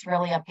builds. It's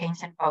really a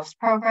paint and post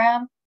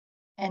program.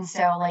 And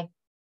so, like,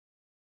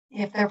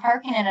 if they're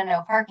parking in a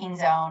no parking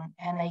zone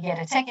and they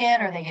get a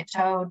ticket or they get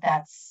towed,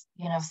 that's,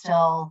 you know,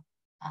 still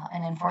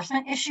an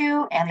enforcement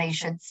issue, and they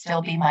should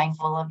still be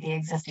mindful of the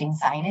existing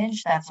signage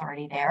that's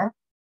already there.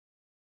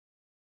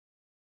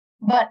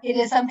 But it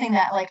is something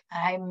that, like,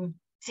 I'm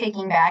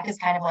taking back as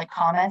kind of like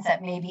comments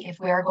that maybe if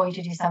we are going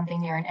to do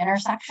something near an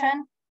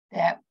intersection,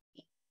 that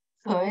we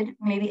could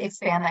maybe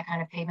expand that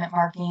kind of pavement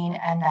marking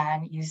and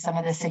then use some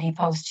of the city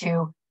posts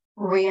to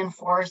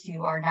reinforce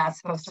you are not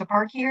supposed to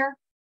park here,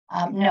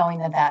 knowing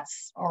that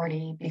that's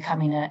already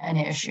becoming an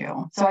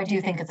issue. So I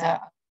do think it's a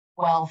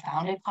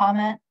well-founded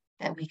comment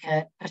that we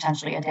could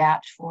potentially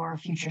adapt for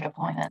future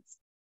deployments.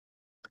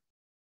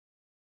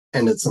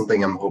 And it's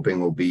something I'm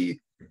hoping will be,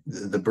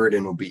 the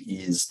burden will be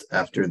eased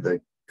after the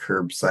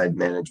curbside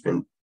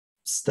management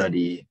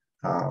study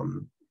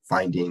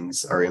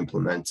findings are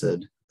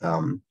implemented.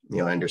 You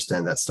know, I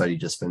understand that study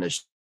just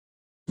finished.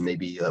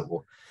 Maybe that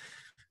will,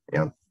 you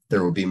know,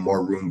 there will be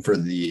more room for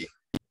the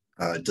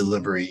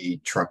delivery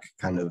truck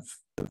kind of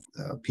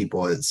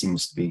people. It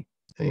seems to be,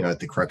 you know, at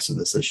the crux of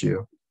this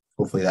issue.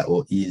 Hopefully that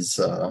will ease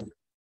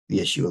the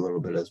issue a little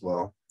bit as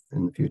well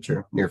in the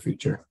future, near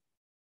future.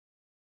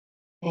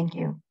 Thank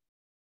you.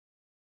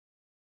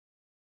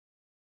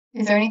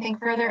 Is there anything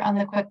further on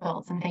the quick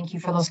builds? And thank you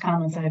for those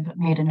comments. I've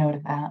made a note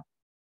of that.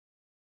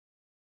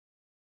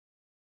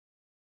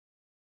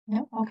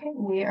 No, okay,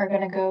 we are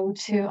going to go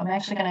to, I'm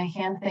actually going to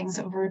hand things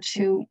over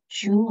to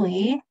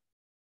Julie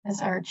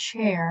as our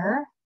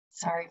chair.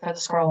 Sorry for the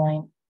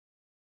scrolling.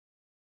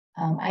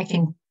 I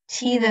can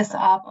tee this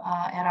up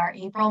at our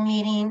April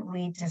meeting.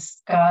 We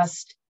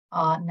discussed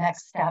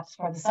next steps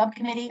for the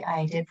subcommittee.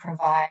 I did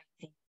provide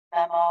the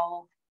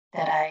memo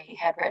that I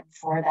had written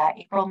for that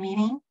April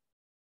meeting.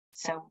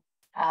 So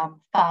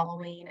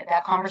following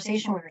that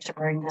conversation, we were to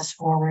bring this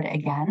forward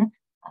again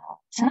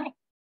tonight.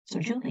 So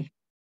Julie.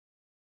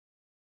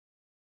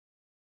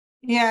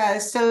 Yeah,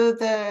 so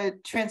the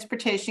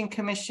Transportation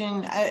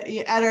Commission,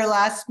 at our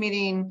last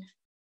meeting,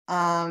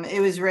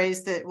 it was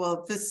raised that,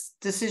 well, this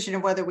decision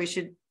of whether we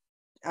should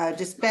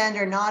disband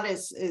or not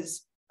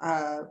is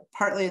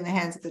partly in the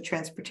hands of the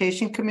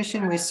Transportation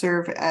Commission. We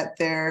serve at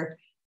their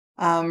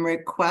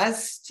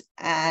request,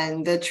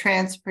 and the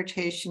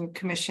Transportation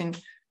Commission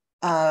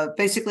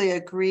basically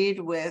agreed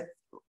with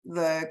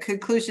the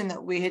conclusion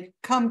that we had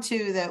come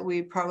to, that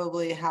we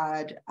probably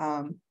had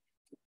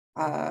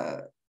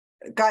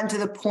gotten to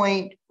the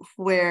point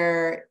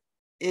where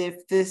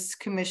if this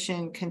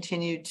commission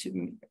continued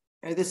to,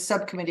 or this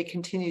subcommittee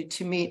continued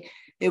to meet,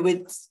 it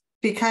would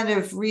be kind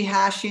of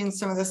rehashing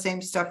some of the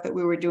same stuff that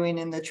we were doing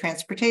in the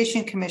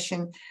Transportation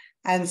Commission.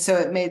 And so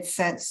it made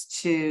sense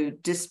to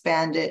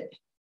disband it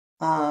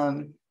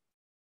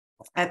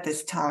at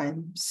this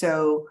time.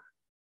 So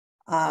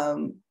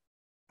on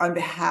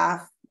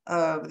behalf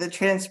of the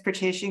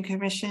Transportation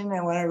Commission,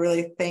 I want to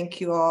really thank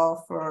you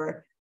all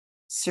for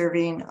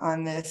serving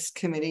on this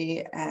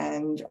committee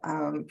and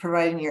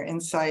providing your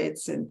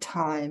insights and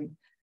time.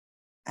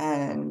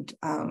 And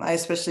I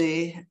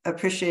especially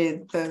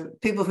appreciate the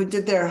people who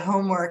did their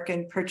homework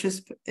and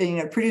produce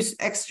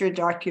extra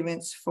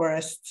documents for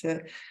us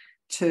to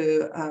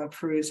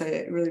peruse.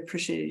 I really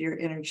appreciated your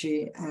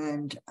energy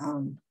and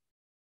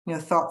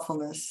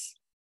thoughtfulness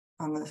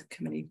on the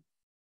committee.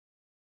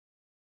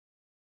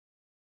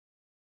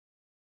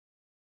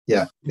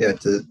 Yeah,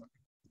 to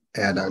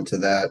add on to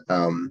that,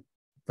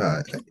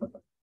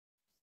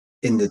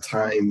 in the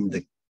time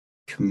the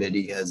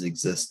committee has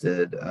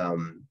existed,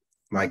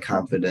 my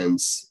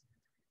confidence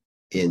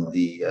in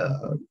the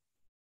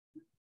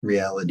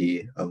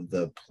reality of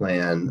the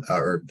plan,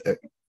 or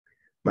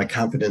my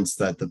confidence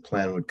that the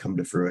plan would come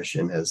to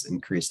fruition, has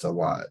increased a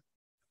lot.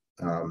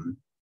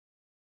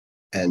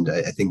 And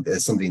I think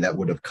that's something that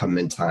would have come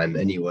in time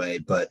anyway,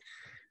 but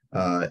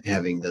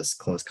having this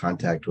close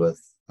contact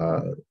with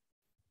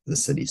the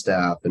city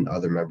staff and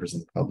other members of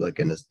the public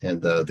and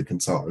the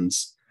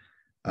consultants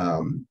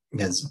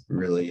has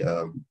really,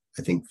 I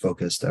think,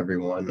 focused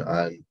everyone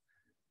on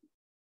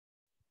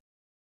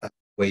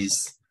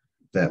ways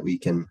that we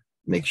can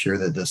make sure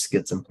that this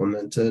gets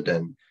implemented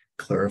and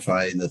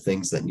clarify the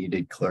things that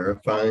needed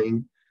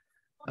clarifying,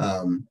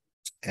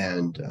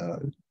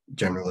 and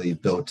generally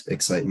built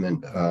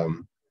excitement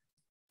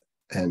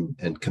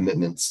and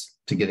commitments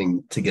to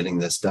getting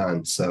this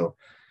done. So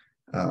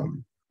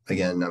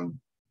again, I'm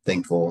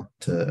thankful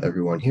to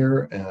everyone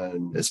here,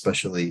 and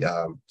especially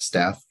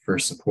staff for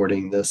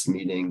supporting this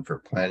meeting, for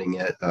planning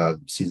it,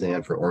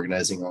 Suzanne for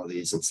organizing all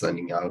these and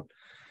sending out,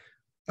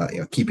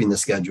 keeping the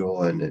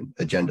schedule and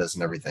agendas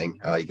and everything.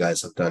 You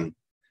guys have done,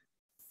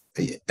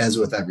 as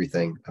with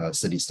everything,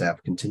 city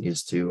staff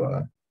continues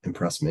to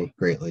impress me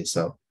greatly.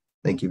 So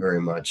thank you very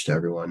much to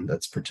everyone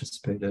that's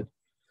participated.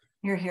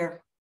 You're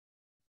here.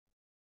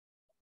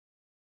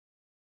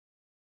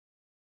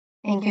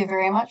 Thank you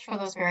very much for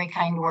those very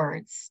kind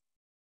words.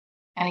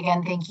 And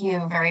again, thank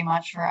you very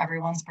much for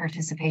everyone's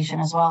participation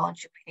as well. And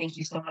Julie, thank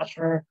you so much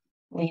for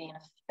leading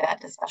us through that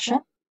discussion.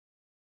 Are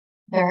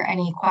there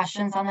any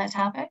questions on that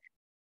topic?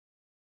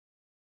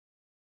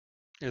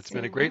 It's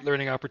been a great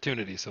learning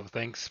opportunity, so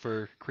thanks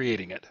for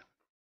creating it.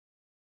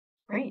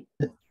 Great.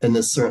 And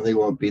this certainly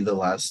won't be the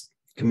last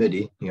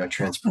committee,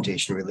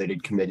 transportation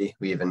related committee.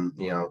 We even,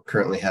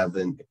 currently have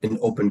an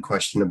open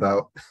question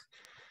about,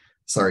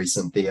 sorry,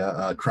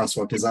 Cynthia,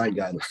 crosswalk design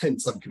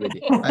guidelines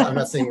subcommittee. I'm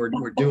not saying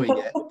we're doing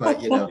it,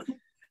 but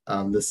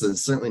this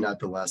is certainly not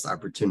the last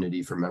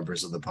opportunity for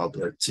members of the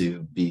public to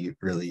be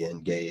really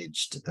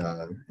engaged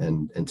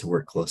and to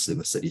work closely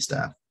with city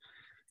staff.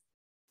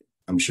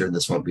 I'm sure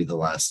this won't be the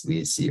last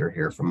we see or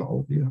hear from all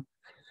of you.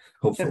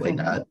 Hopefully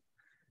not.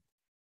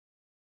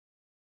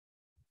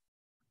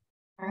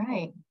 All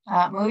right,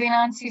 moving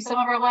on to some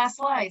of our last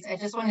slides. I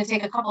just wanted to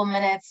take a couple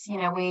minutes.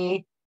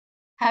 We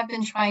have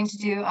been trying to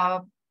do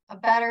a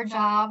better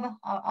job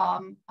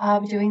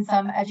of doing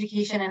some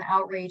education and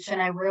outreach,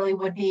 and I really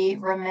would be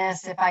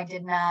remiss if I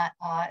did not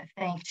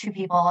thank two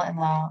people in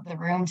the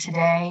room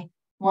today.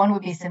 One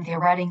would be Cynthia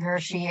Redinger.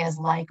 She is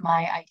like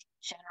my IT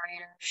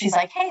generator. She's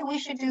like, hey, we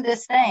should do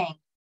this thing.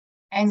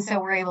 And so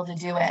we're able to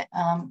do it.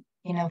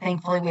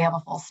 Thankfully we have a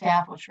full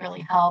staff, which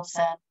really helps.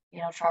 And,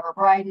 Trevor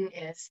Bryden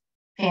is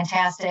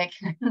fantastic,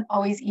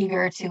 always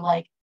eager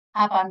to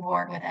hop on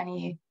board with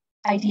any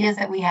ideas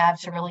that we have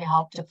to really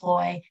help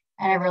deploy.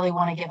 And I really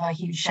want to give a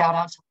huge shout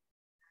out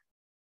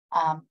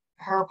to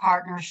her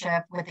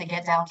partnership with the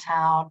Get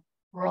Downtown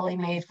really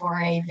made for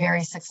a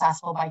very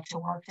successful Bike to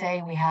Work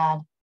Day. We had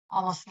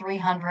almost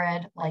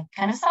 300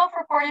 kind of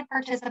self-reported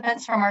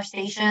participants from our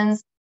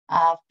stations,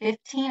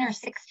 15 or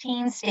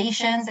 16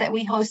 stations that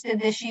we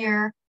hosted this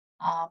year.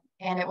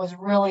 And it was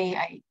really,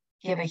 I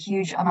give a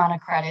huge amount of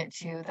credit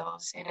to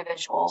those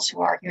individuals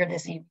who are here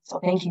this evening. So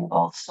thank you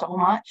both so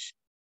much.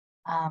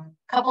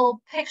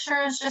 Couple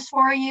pictures just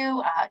for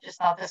you. Just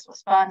thought this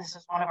was fun. This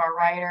is one of our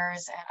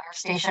riders at our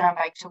station on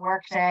Bike to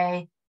Work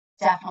Day.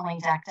 Definitely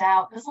decked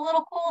out. It was a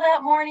little cool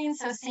that morning,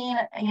 so seeing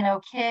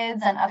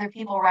kids and other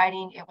people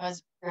riding, it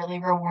was really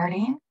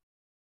rewarding.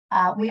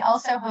 We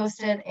also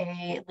hosted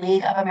a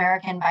League of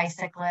American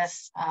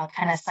Bicyclists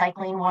kind of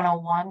cycling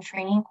 101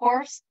 training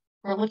course.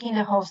 We're looking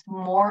to host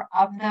more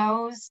of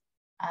those.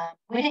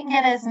 We didn't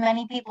get as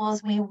many people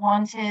as we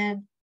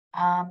wanted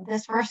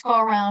this first go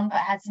around, but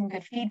had some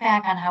good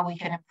feedback on how we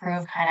could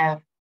improve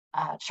kind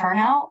of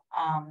turnout.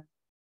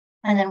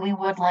 And then we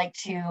would like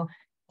to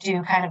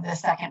do kind of the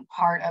second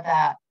part of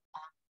that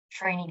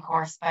training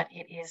course, but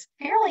it is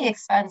fairly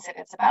expensive.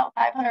 It's about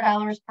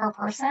 $500 per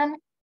person.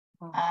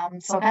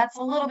 So that's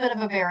a little bit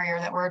of a barrier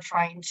that we're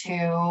trying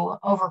to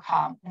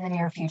overcome in the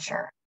near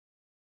future.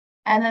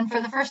 And then for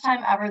the first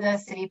time ever, the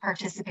city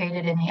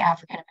participated in the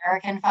African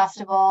American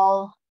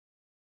Festival,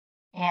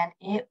 and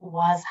it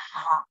was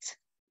hot.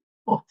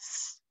 Oh,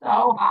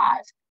 so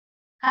hot.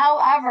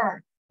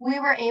 However, we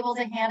were able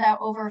to hand out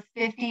over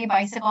 50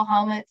 bicycle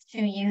helmets to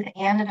youth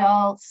and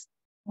adults.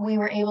 We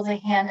were able to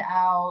hand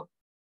out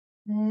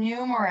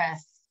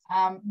numerous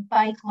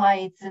bike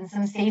lights and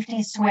some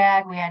safety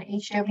swag. We had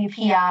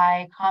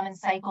HWPI, Common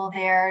Cycle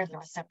there. There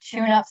was some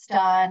tune-ups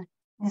done.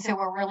 And so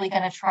we're really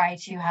going to try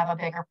to have a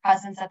bigger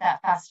presence at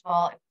that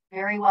festival. It was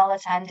very well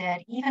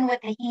attended. Even with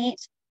the heat,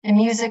 the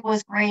music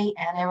was great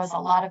and there was a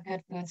lot of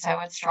good food. So I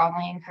would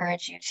strongly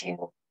encourage you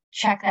to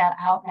check that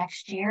out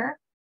next year.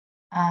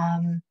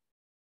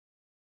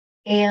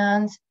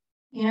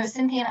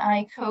 Cynthia and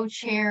I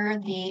co-chair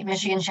the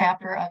Michigan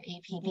chapter of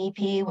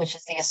APBP, which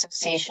is the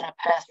Association of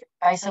Pedestrian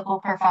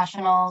Bicycle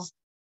Professionals.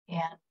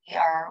 And we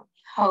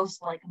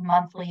host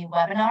monthly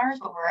webinars,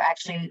 but we're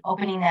actually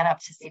opening that up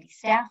to city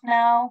staff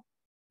now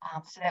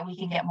so that we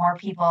can get more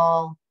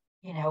people,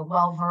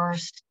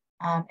 well-versed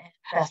in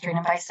pedestrian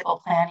and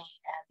bicycle planning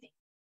and the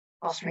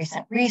most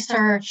recent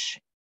research,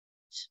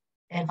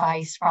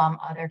 advice from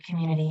other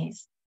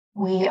communities.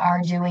 We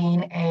are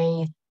doing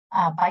a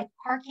bike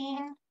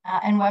parking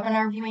and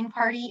webinar viewing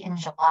party in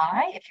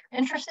July. If you're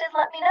interested,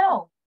 let me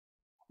know.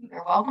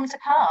 You're welcome to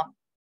come.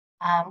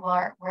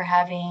 We're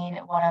having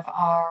one of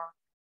our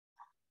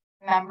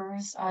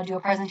members do a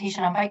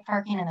presentation on bike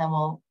parking, and then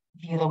we'll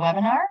view the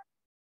webinar.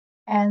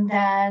 And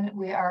then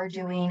we are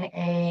doing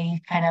a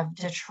kind of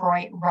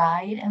Detroit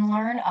ride and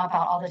learn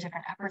about all the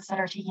different efforts that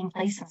are taking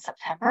place in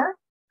September.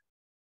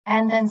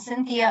 And then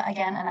Cynthia,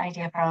 again, an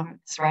idea from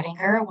Ms.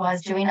 Redinger,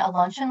 was doing a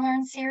lunch and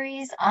learn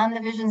series on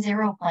the Vision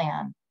Zero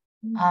plan.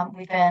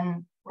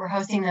 We're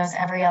hosting those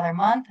every other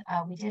month.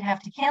 We did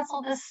have to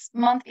cancel this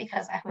month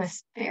because I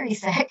was very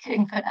sick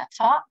and could not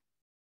talk.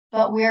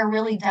 But we're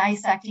really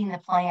dissecting the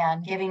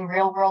plan, giving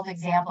real world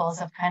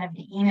examples of kind of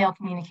the email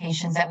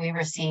communications that we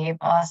receive,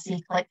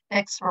 see, click,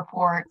 fix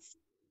reports,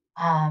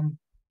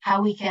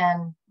 how we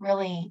can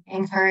really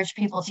encourage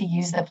people to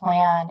use the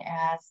plan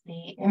as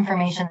the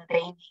information that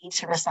they need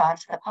to respond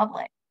to the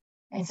public.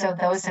 And so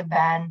those have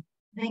been,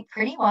 I think,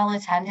 pretty well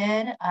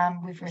attended.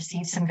 We've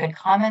received some good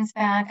comments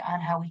back on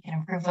how we can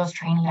improve those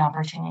training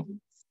opportunities.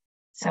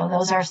 So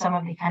those are some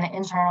of the kind of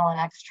internal and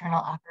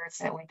external efforts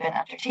that we've been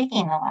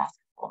undertaking the last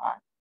couple of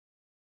months.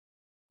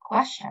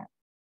 Question.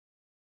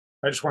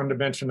 I just wanted to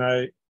mention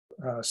I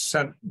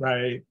sent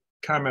my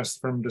comments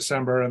from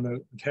December and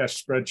the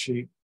attached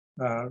spreadsheet,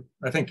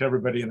 I think, to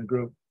everybody in the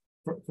group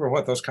for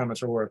what those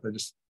comments are worth. I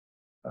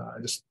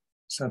just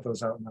sent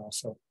those out now.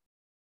 So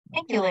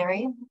thank you,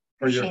 Larry.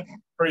 Appreciate it.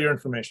 For your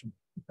information.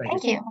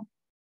 Thank you.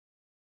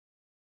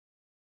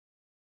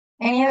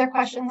 Any other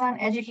questions on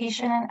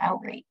education and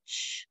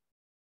outreach?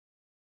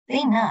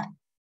 Seeing none.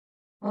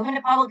 Moving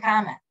to public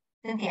comment.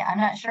 Cynthia, I'm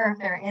not sure if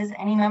there is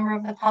any member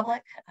of the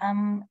public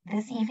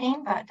this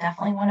evening, but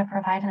definitely want to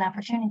provide an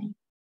opportunity.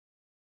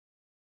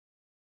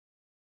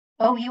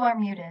 Oh, you are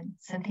muted,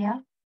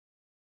 Cynthia.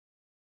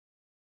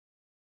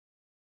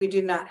 We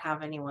do not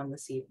have anyone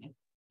this evening.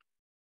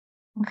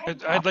 Okay.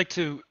 I'd like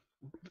to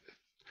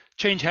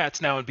change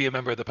hats now and be a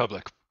member of the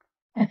public.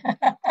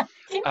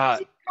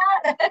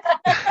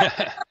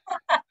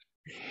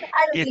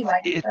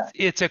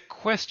 It's a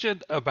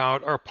question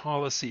about our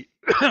policy,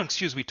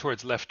 excuse me,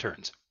 towards left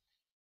turns.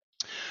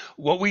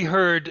 What we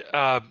heard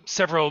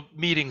several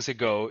meetings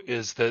ago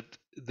is that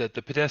the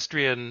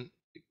pedestrian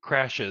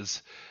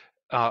crashes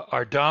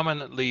are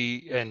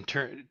dominantly and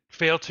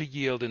fail to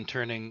yield in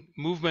turning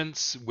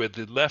movements, with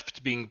the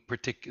left being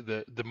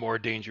the more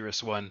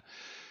dangerous one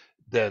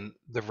than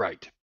the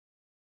right.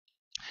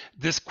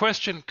 This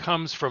question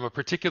comes from a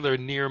particular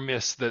near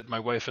miss that my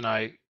wife and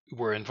I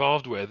were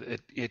involved with.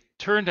 It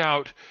turned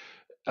out,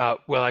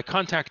 well, I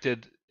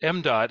contacted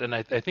MDOT, and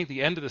I think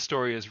the end of the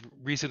story is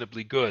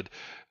reasonably good.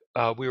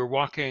 We were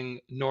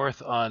walking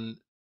north on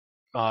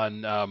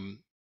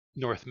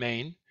North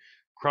Main,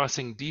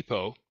 crossing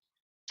Depot,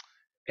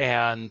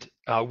 and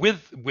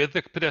with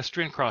the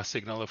pedestrian cross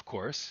signal, of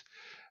course,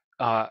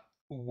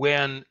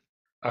 when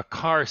a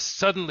car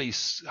suddenly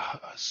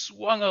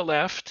swung a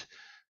left.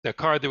 The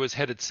car that was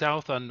headed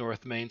south on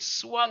North Main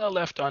swung a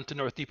left onto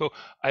North Depot.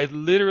 I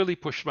literally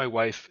pushed my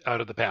wife out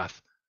of the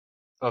path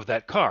of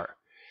that car.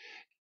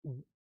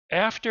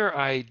 After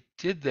I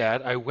did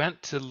that, I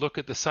went to look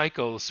at the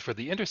cycles for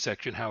the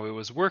intersection, how it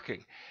was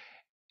working.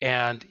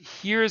 And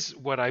here's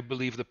what I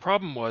believe the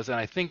problem was, and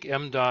I think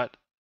MDOT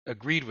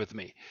agreed with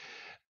me.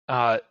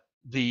 There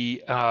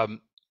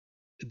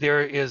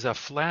is a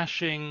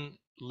flashing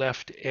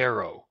left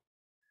arrow.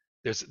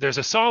 There's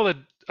a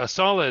solid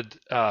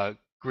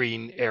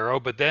green arrow,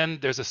 but then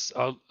there's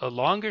a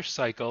longer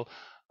cycle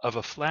of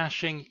a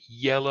flashing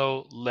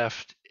yellow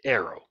left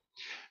arrow.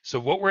 So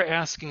what we're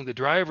asking the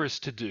drivers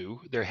to do,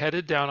 they're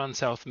headed down on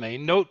South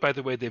Main. Note, by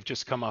the way, they've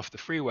just come off the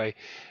freeway,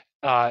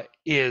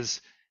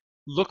 is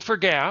look for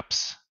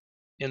gaps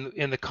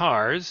in the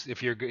cars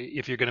if you're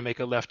going to make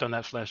a left on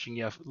that flashing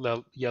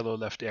yellow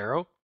left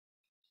arrow.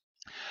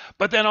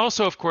 But then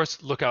also, of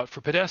course, look out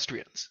for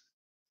pedestrians.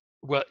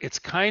 Well, it's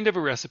kind of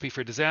a recipe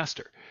for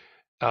disaster.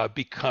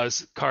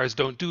 Because cars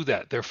don't do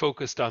that. They're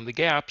focused on the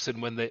gaps,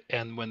 and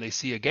when they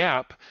see a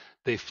gap,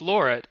 they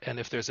floor it. And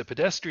if there's a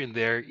pedestrian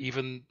there,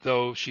 even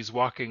though she's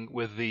walking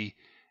with the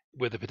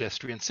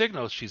pedestrian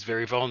signal, she's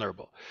very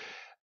vulnerable.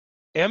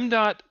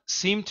 MDOT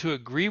seemed to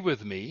agree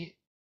with me,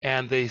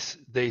 and they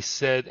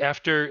said,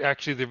 after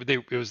actually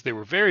they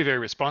were very, very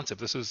responsive.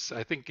 This was,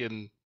 I think,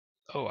 in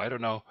I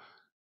don't know,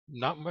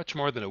 not much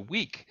more than a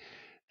week.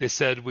 They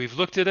said, we've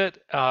looked at it.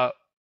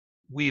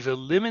 We've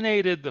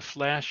eliminated the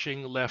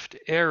flashing left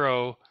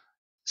arrow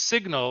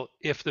signal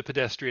if the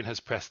pedestrian has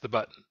pressed the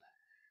button,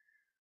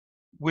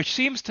 which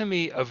seems to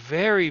me a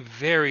very,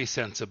 very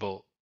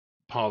sensible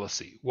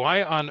policy.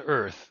 Why on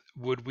earth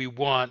would we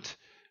want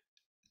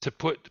to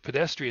put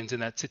pedestrians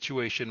in that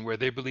situation where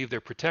they believe they're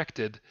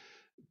protected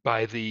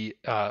by the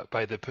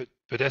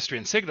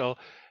pedestrian signal,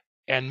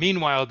 and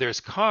meanwhile there's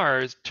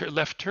cars,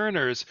 left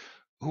turners,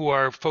 who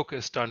are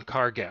focused on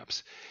car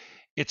gaps?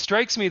 It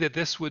strikes me that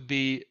this would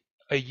be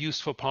a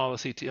useful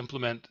policy to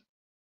implement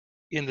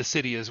in the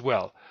city as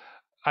well.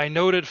 I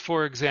noted,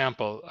 for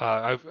example,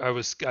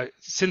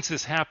 since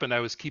this happened, I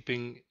was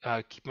keeping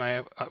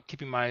my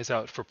eyes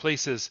out for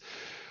places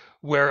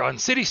where on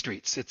city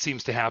streets it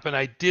seems to happen.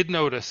 I did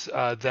notice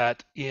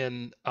that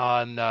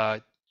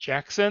on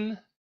Jackson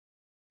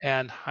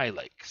and High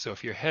Lake. So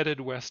if you're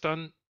headed west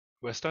on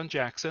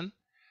Jackson,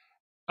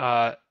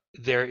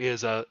 there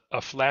is a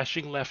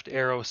flashing left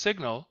arrow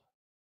signal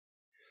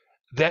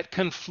that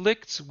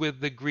conflicts with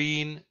the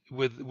green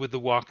with the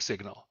walk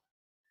signal.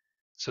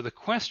 So the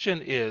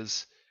question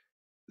is,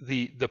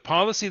 the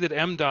policy that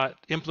MDOT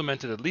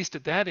implemented, at least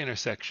at that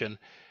intersection,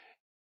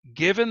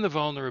 given the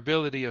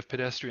vulnerability of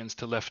pedestrians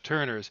to left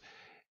turners,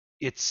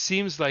 it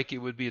seems like it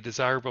would be a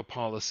desirable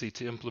policy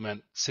to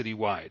implement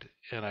citywide.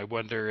 And I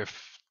wonder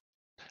if,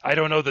 I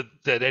don't know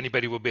that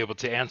anybody will be able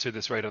to answer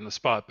this right on the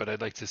spot, but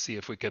I'd like to see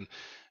if we can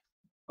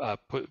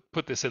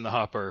put this in the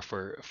hopper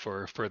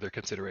for further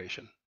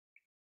consideration.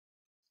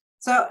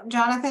 So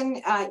Jonathan,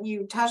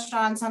 you touched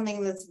on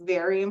something that's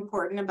very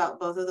important about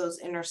both of those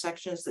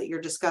intersections that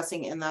you're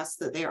discussing, and thus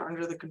that they are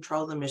under the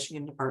control of the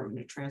Michigan Department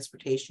of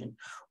Transportation.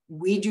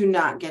 We do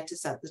not get to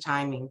set the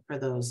timing for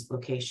those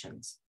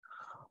locations.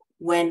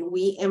 When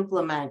we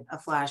implement a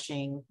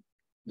flashing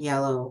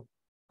yellow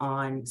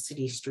on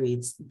city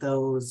streets,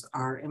 those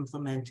are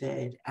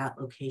implemented at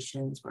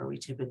locations where we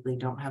typically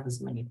don't have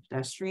as many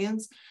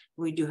pedestrians.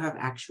 We do have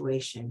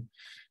actuation.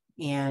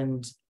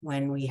 And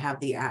when we have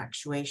the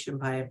actuation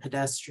by a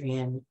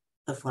pedestrian,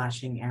 the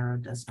flashing arrow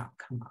does not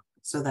come up.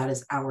 So that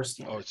is our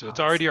standard. Oh, so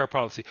it's already our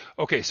policy.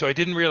 Okay, so I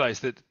didn't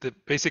realize that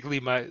basically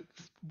my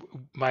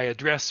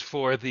address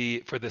for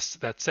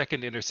that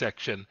second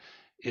intersection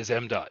is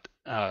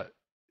MDOT.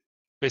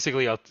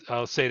 Basically,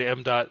 I'll say to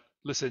MDOT,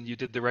 listen, you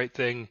did the right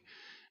thing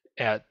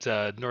at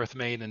North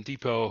Main and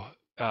Depot.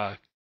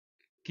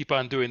 Keep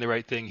on doing the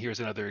right thing.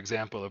 Here's another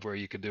example of where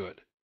you could do it.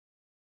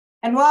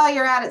 And while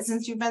you're at it,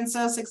 since you've been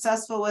so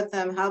successful with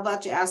them, how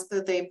about you ask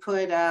that they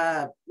put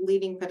a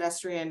leading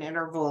pedestrian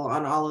interval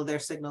on all of their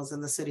signals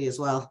in the city as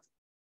well?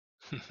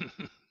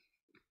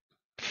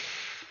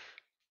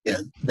 Yeah,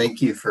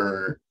 thank you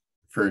for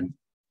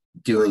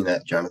doing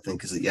that, Jonathan,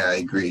 because yeah, I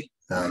agree.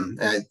 And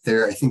I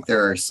think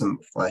there are some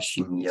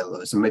flashing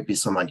yellows. There might be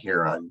some on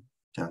here on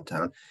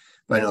downtown,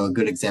 but I know a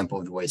good example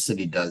of the way the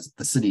city does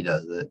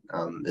it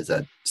is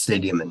at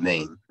Stadium in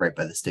Maine, right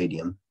by the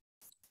stadium.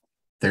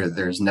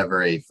 There's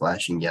never a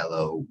flashing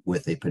yellow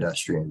with a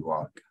pedestrian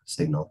walk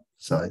signal.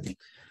 So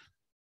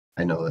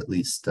I know at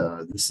least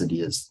the city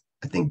is,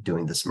 I think,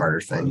 doing the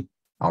smarter thing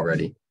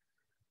already.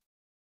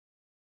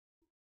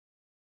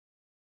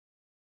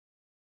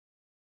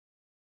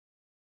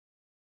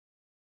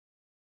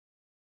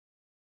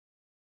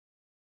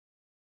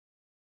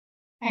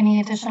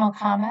 Any additional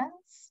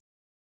comments?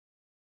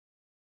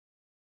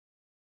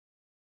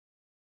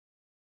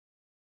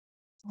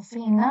 We'll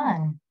see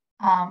none.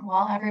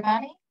 Well,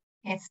 everybody,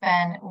 it's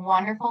been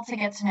wonderful to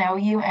get to know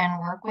you and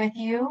work with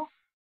you.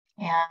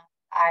 And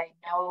I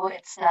know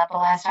it's not the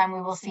last time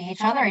we will see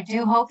each other. I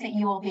do hope that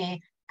you will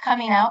be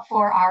coming out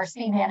for our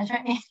speed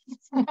management meetings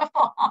in the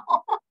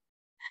fall.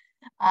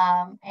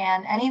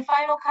 And any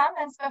final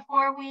comments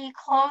before we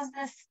close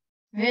this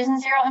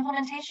Vision Zero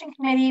Implementation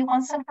Committee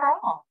once and for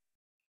all?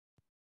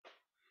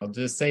 I'll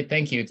just say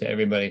thank you to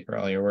everybody for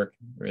all your work.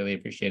 Really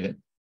appreciate it.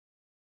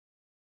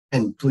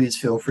 And please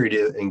feel free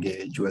to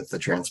engage with the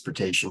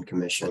Transportation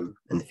Commission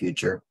in the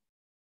future.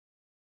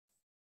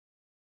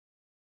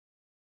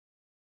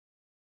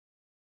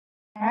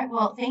 All right,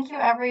 well, thank you,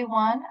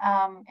 everyone.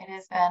 It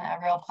has been a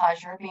real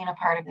pleasure being a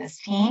part of this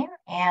team,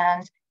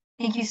 and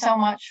thank you so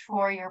much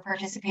for your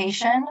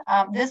participation.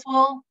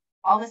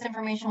 All this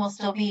information will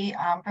still be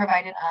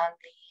provided on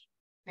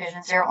the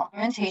Vision Zero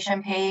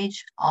implementation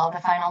page, all the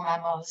final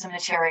memos and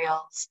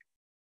materials.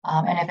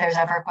 And if there's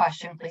ever a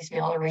question, please be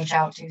able to reach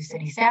out to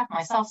city staff,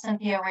 myself,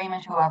 Cynthia,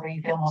 Raymond, whoever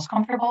you feel most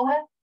comfortable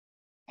with.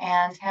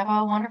 And have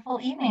a wonderful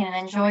evening and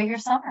enjoy your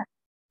summer.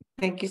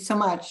 Thank you so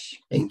much.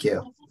 Thank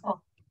you.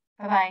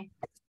 Bye-bye.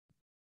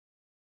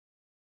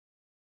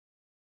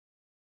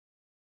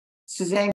 Suzanne.